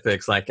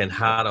specifics, like in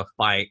how to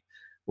fight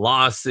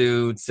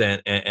lawsuits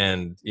and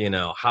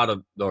how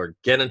to, or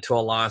get into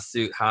a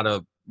lawsuit, how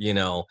to,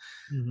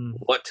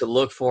 what to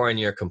look for in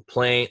your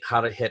complaint, how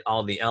to hit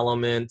all the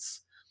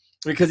elements.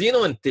 Because,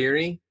 in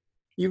theory,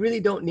 you really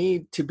don't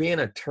need to be an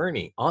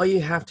attorney. All you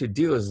have to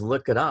do is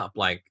look it up.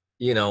 Like,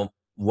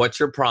 what's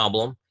your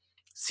problem?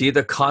 See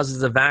the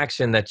causes of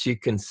action that you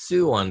can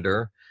sue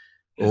under.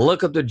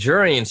 Look up the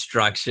jury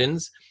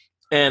instructions,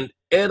 and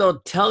it'll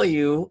tell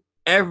you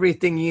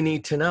everything you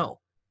need to know.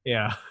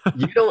 Yeah.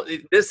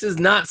 This is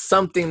not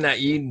something that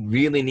you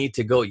really need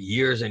to go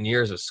years and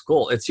years of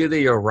school. It's either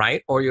you're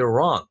right or you're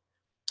wrong.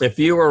 If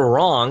you were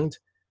wronged,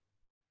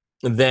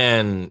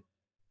 then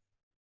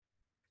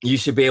you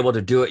should be able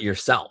to do it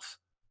yourself.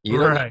 You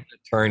don't need an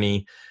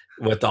attorney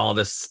with all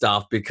this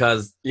stuff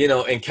because,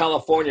 in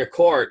California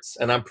courts,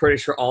 and I'm pretty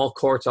sure all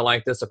courts are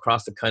like this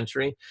across the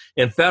country.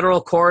 In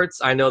federal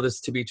courts, I know this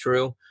to be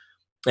true.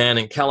 And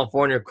in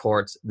California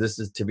courts, this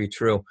is to be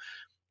true.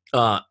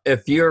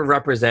 If you're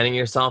representing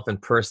yourself in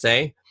per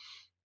se,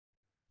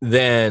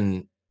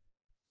 then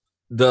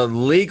the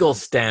legal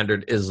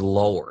standard is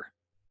lower.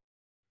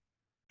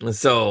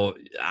 So,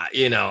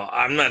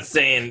 I'm not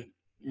saying,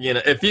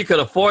 if you could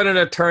afford an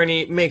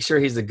attorney, make sure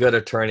he's a good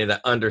attorney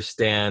that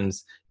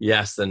understands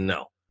yes and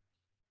no.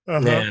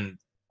 And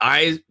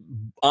I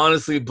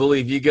honestly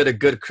believe you get a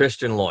good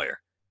Christian lawyer,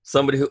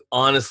 somebody who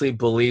honestly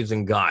believes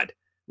in God.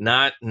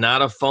 Not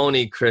a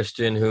phony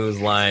Christian who's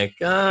like,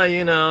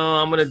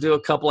 I'm going to do a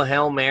couple of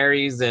Hail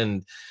Marys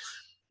and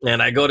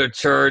I go to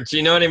church.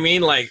 You know what I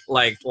mean? Like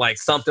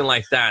something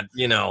like that,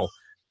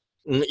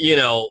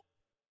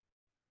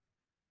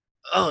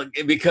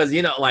 because,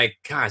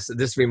 gosh,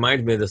 this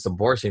reminds me of this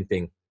abortion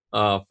thing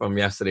from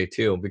yesterday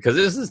too, because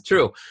this is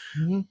true.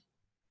 Mm-hmm.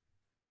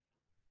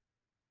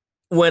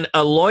 When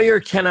a lawyer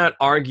cannot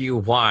argue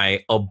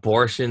why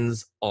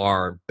abortions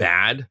are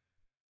bad.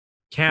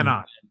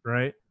 Cannot,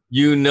 right?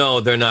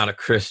 They're not a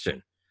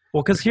Christian.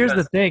 Well, because here's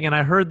the thing, and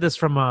I heard this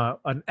from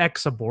an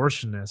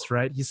ex-abortionist,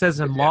 right? He says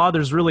in law,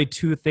 there's really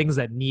two things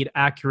that need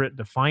accurate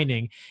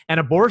defining, and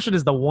abortion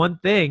is the one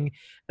thing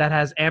that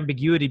has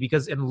ambiguity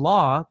because in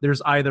law,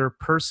 there's either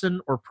person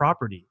or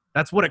property.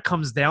 That's what it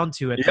comes down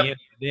to at the end of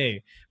the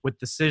day, with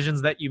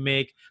decisions that you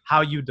make,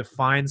 how you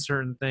define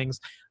certain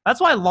things.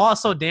 That's why law is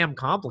so damn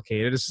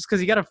complicated. It's just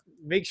because you got to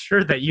make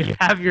sure that you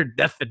have your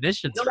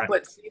definitions right.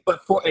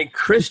 But for a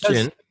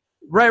Christian...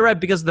 Right,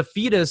 because the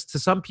fetus to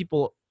some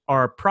people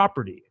are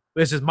property.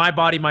 This is my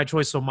body, my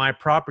choice, so my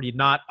property,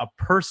 not a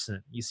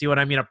person. You see what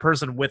I mean? A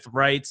person with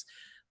rights,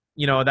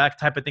 that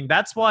type of thing.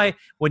 That's why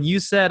when you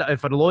said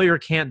if a lawyer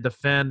can't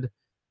defend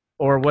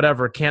or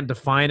whatever, can't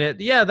define it,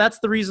 that's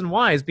the reason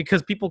why, is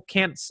because people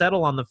can't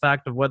settle on the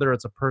fact of whether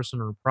it's a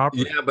person or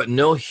property. Yeah, but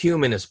no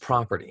human is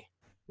property.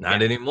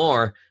 Not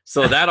anymore.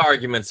 So that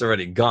argument's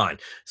already gone.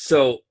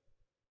 So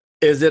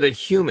is it a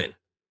human?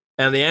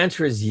 And the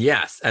answer is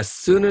yes. As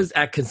soon as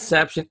at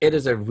conception, it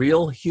is a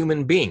real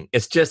human being.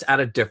 It's just at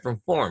a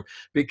different form.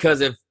 Because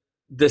if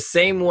the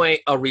same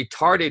way a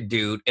retarded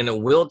dude in a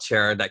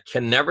wheelchair that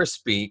can never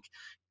speak,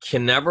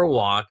 can never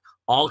walk,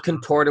 all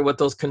contorted with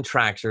those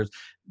contractures,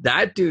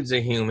 that dude's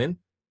a human.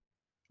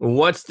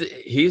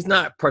 He's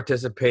not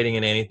participating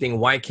in anything.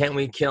 Why can't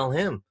we kill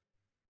him?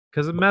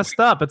 Because it messed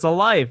up. It's a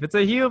life. It's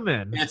a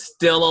human. It's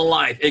still a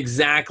life.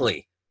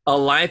 Exactly. A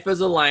life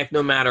is a life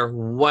no matter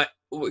what.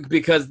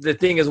 Because the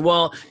thing is,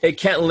 it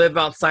can't live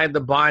outside the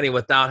body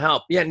without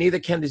help. Yeah, neither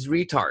can these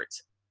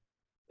retards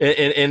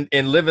and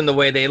live in the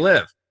way they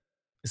live.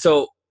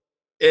 So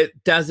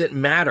it doesn't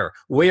matter.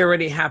 We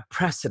already have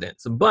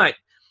precedents. But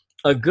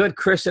a good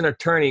Christian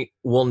attorney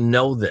will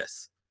know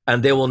this,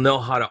 and they will know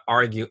how to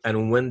argue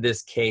and win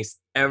this case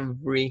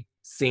every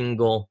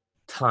single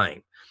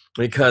time.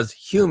 Because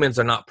humans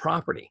are not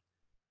property.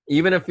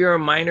 Even if you're a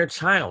minor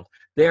child,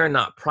 they are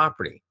not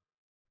property.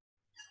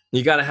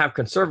 You got to have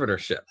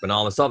conservatorship and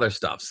all this other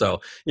stuff. So,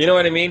 you know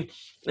what I mean?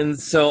 And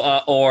so,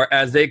 or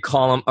as they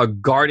call them, a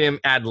guardian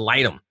ad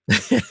litem.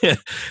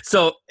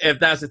 So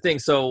if that's the thing,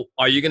 so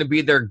are you going to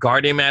be their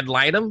guardian ad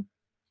litem?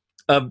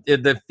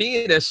 The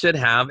fetus should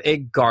have a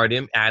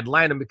guardian ad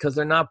litem because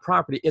they're not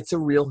property. It's a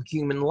real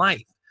human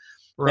life.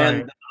 Right.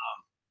 And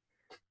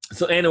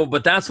so anyway,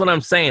 but that's what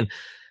I'm saying.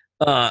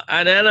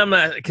 And I'm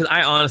not, because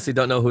I honestly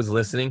don't know who's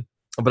listening.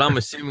 but I'm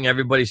assuming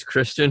everybody's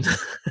Christian.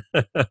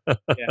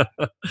 Yeah.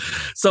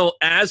 So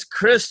as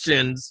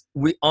Christians,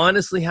 we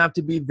honestly have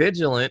to be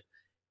vigilant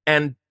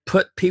and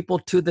put people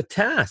to the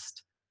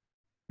test,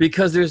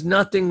 because there's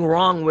nothing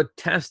wrong with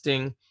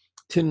testing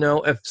to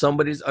know if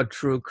somebody's a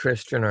true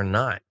Christian or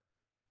not.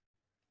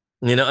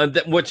 You know,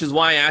 which is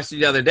why I asked you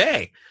the other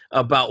day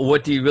about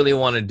what do you really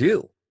want to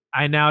do?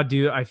 I now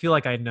do. I feel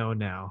like I know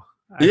now.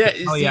 Yeah,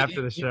 See,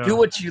 after the show. Do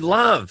what you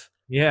love.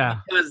 Yeah.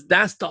 Because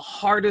that's the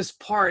hardest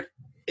part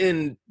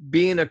in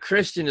being a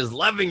Christian, is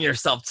loving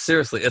yourself.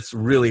 Seriously, it's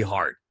really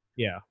hard.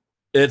 Yeah.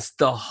 It's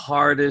the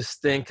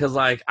hardest thing, because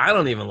like I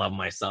don't even love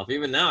myself.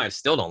 Even now, I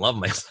still don't love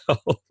myself.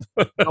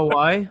 You know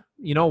why?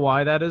 You know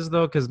why that is,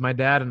 though? Because my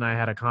dad and I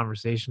had a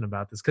conversation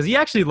about this, because he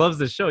actually loves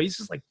the show. He's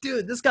just like,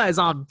 dude, this guy's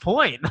on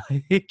point.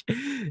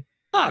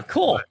 Oh,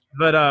 cool.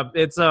 But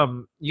it's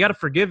you got to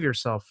forgive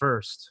yourself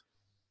first.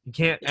 You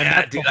can't.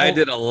 Yeah, dude, I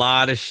did a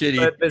lot of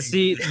shitty. But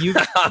see, you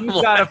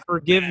got to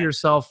forgive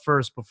yourself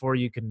first before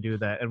you can do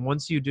that. And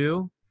once you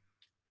do,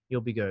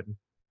 you'll be good.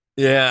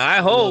 Yeah,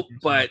 I hope,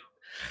 but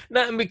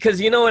not because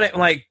you know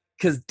what?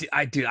 Because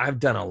I've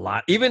done a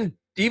lot. Even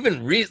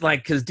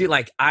like, because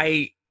like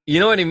you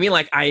know what I mean?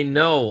 Like I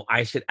know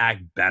I should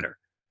act better.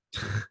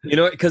 You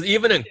know, because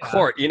even in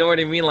court, you know what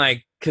I mean?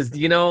 Like, because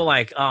you know,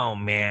 like, oh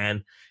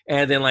man,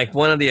 and then like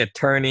one of the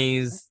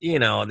attorneys, you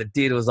know, the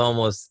dude was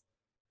almost.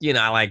 You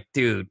know, like,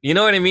 dude, you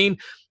know what I mean?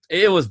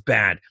 It was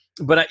bad.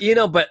 But,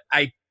 and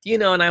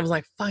I was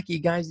like, fuck you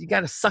guys, you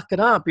got to suck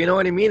it up. You know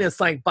what I mean? It's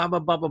like blah, blah,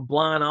 blah, blah,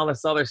 blah, and all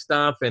this other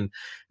stuff. And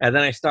then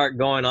I start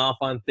going off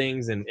on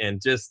things and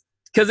just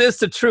because it's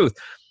the truth.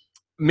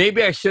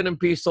 Maybe I shouldn't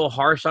be so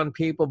harsh on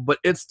people, but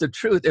it's the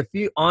truth. If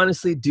you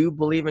honestly do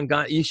believe in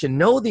God, you should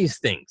know these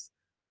things.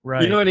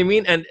 Right. You know what I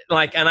mean? And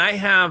I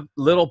have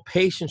little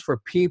patience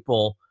for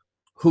people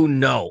who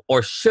know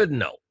or should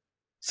know.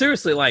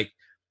 Seriously, like,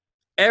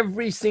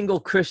 every single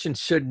Christian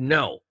should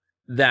know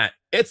that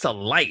it's a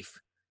life.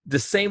 The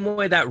same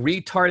way that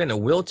retard in a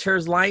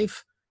wheelchair's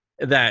life,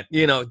 that,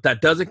 you know,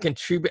 that doesn't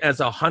contribute as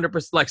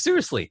 100%. Like,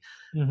 seriously,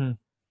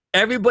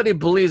 everybody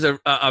believes a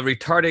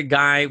retarded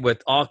guy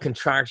with all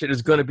contraction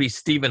is going to be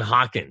Stephen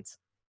Hawkins.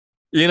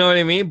 You know what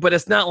I mean? But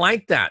it's not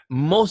like that.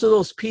 Most of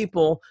those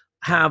people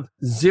have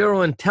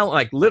zero intelligence,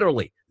 like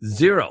literally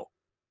zero.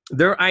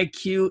 Their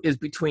IQ is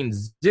between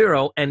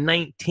 0 and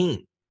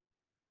 19.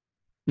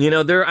 You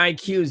know, their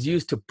IQ is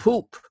used to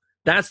poop.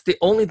 That's the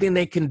only thing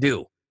they can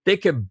do. They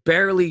could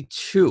barely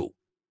chew.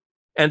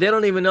 And they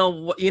don't even know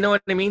what, you know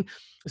what I mean?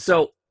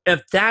 So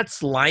if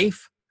that's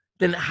life,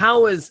 then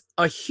how is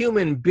a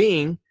human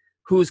being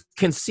who's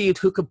conceived,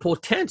 who could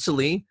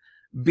potentially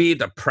be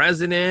the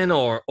president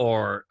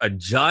or a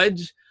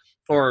judge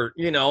or,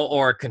 you know,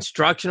 or a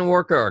construction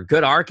worker or a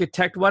good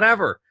architect,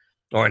 whatever,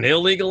 or an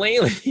illegal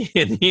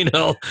alien, you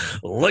know,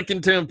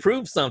 looking to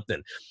improve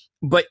something.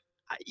 But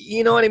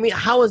you know what I mean?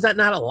 How is that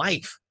not a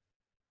life?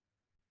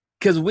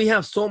 Because we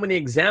have so many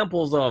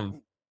examples of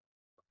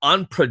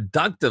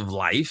unproductive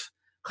life.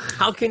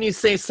 How can you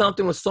say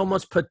something with so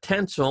much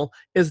potential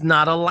is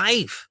not a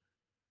life?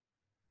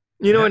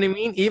 You know what I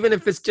mean? Even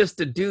if it's just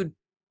a dude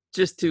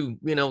just to,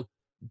 you know,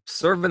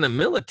 serve in the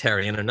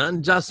military in an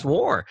unjust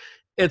war,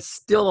 it's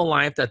still a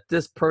life that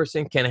this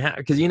person can have,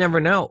 because you never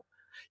know.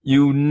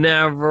 You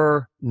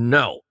never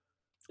know.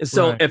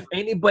 So if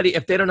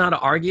they don't know how to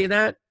argue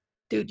that,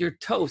 dude, you're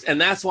toast. And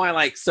that's why,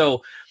 like,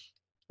 so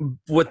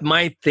with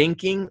my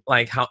thinking,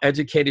 like how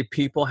educated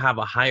people have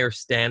a higher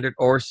standard,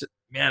 or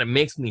man, it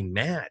makes me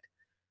mad.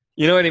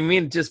 You know what I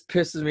mean? It just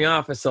pisses me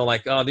off. And so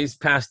like, oh, these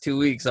past 2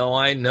 weeks, oh,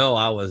 I know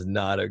I was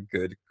not a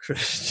good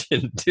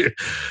Christian, dude.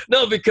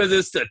 No, because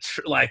it's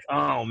like,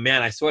 oh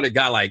man, I swear to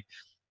God, like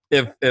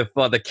if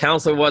the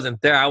counselor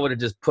wasn't there, I would have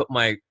just put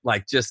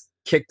just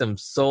kicked them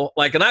so,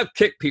 like, and I've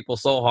kicked people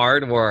so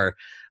hard where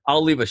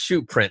I'll leave a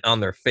shoe print on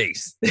their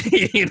face.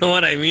 You know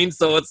what I mean?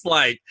 So it's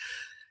like,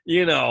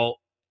 you know,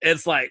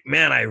 it's like,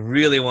 man, I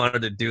really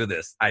wanted to do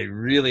this. I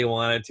really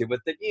wanted to. But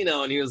then, you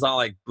know, and he was all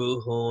like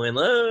boo-hooing,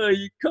 oh,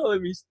 you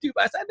calling me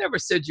stupid. I said, I never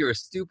said you were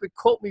stupid.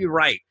 Quote me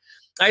right.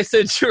 I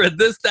said, sure,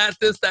 this, that.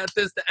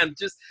 And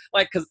just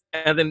like,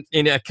 and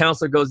then a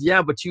counselor goes,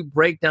 yeah, but you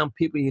break down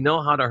people. You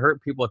know how to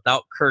hurt people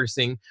without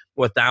cursing,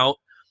 without,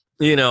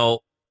 you know,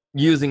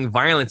 using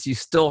violence. You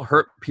still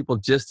hurt people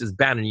just as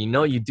bad, and you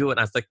know you do it. And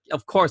I was like,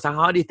 of course.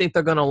 How do you think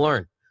they're going to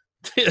learn?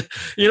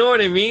 You know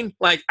what I mean?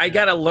 Like, I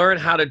got to learn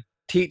how to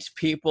teach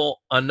people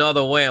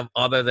another way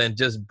other than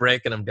just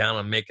breaking them down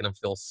and making them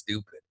feel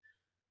stupid.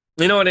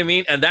 You know what I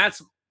mean? And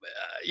that's,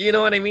 you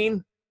know what I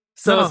mean?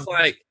 So it's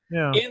like,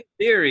 in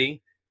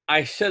theory,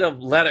 I should have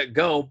let it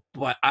go,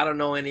 but I don't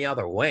know any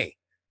other way.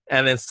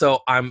 And then so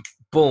I'm,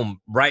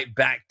 boom, right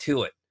back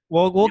to it.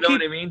 Well, we'll you know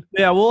what I mean?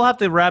 Yeah, we'll have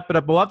to wrap it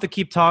up. We'll have to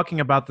keep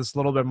talking about this a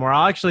little bit more.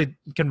 I'll actually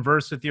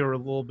converse with you a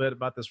little bit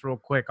about this real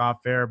quick off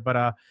air.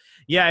 But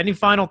yeah, any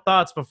final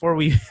thoughts before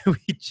we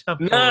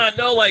jump?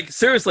 No, like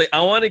seriously, I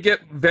want to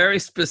get very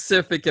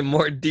specific and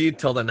more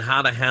detailed on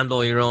how to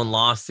handle your own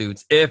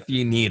lawsuits if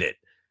you need it.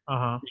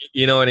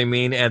 You know what I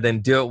mean? And then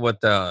do it with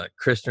the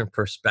Christian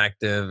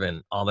perspective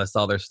and all this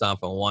other stuff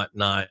and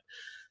whatnot.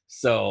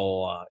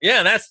 So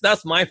yeah,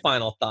 that's my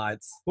final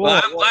thoughts. Cool.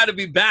 But I'm glad to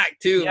be back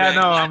too. Yeah, man.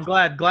 No, I'm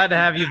glad to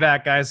have you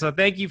back, guys. So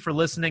thank you for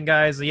listening,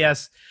 guys.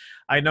 Yes,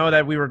 I know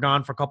that we were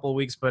gone for a couple of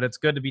weeks, but it's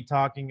good to be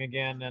talking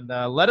again. And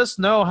let us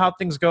know how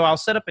things go. I'll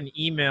set up an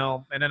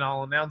email, and then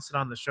I'll announce it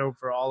on the show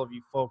for all of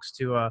you folks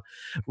to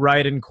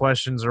write in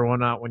questions or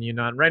whatnot when you're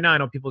not. Right now, I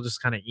know people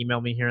just kind of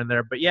email me here and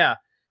there. But yeah,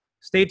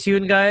 stay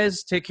tuned,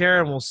 guys. Take care,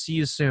 and we'll see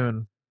you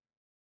soon.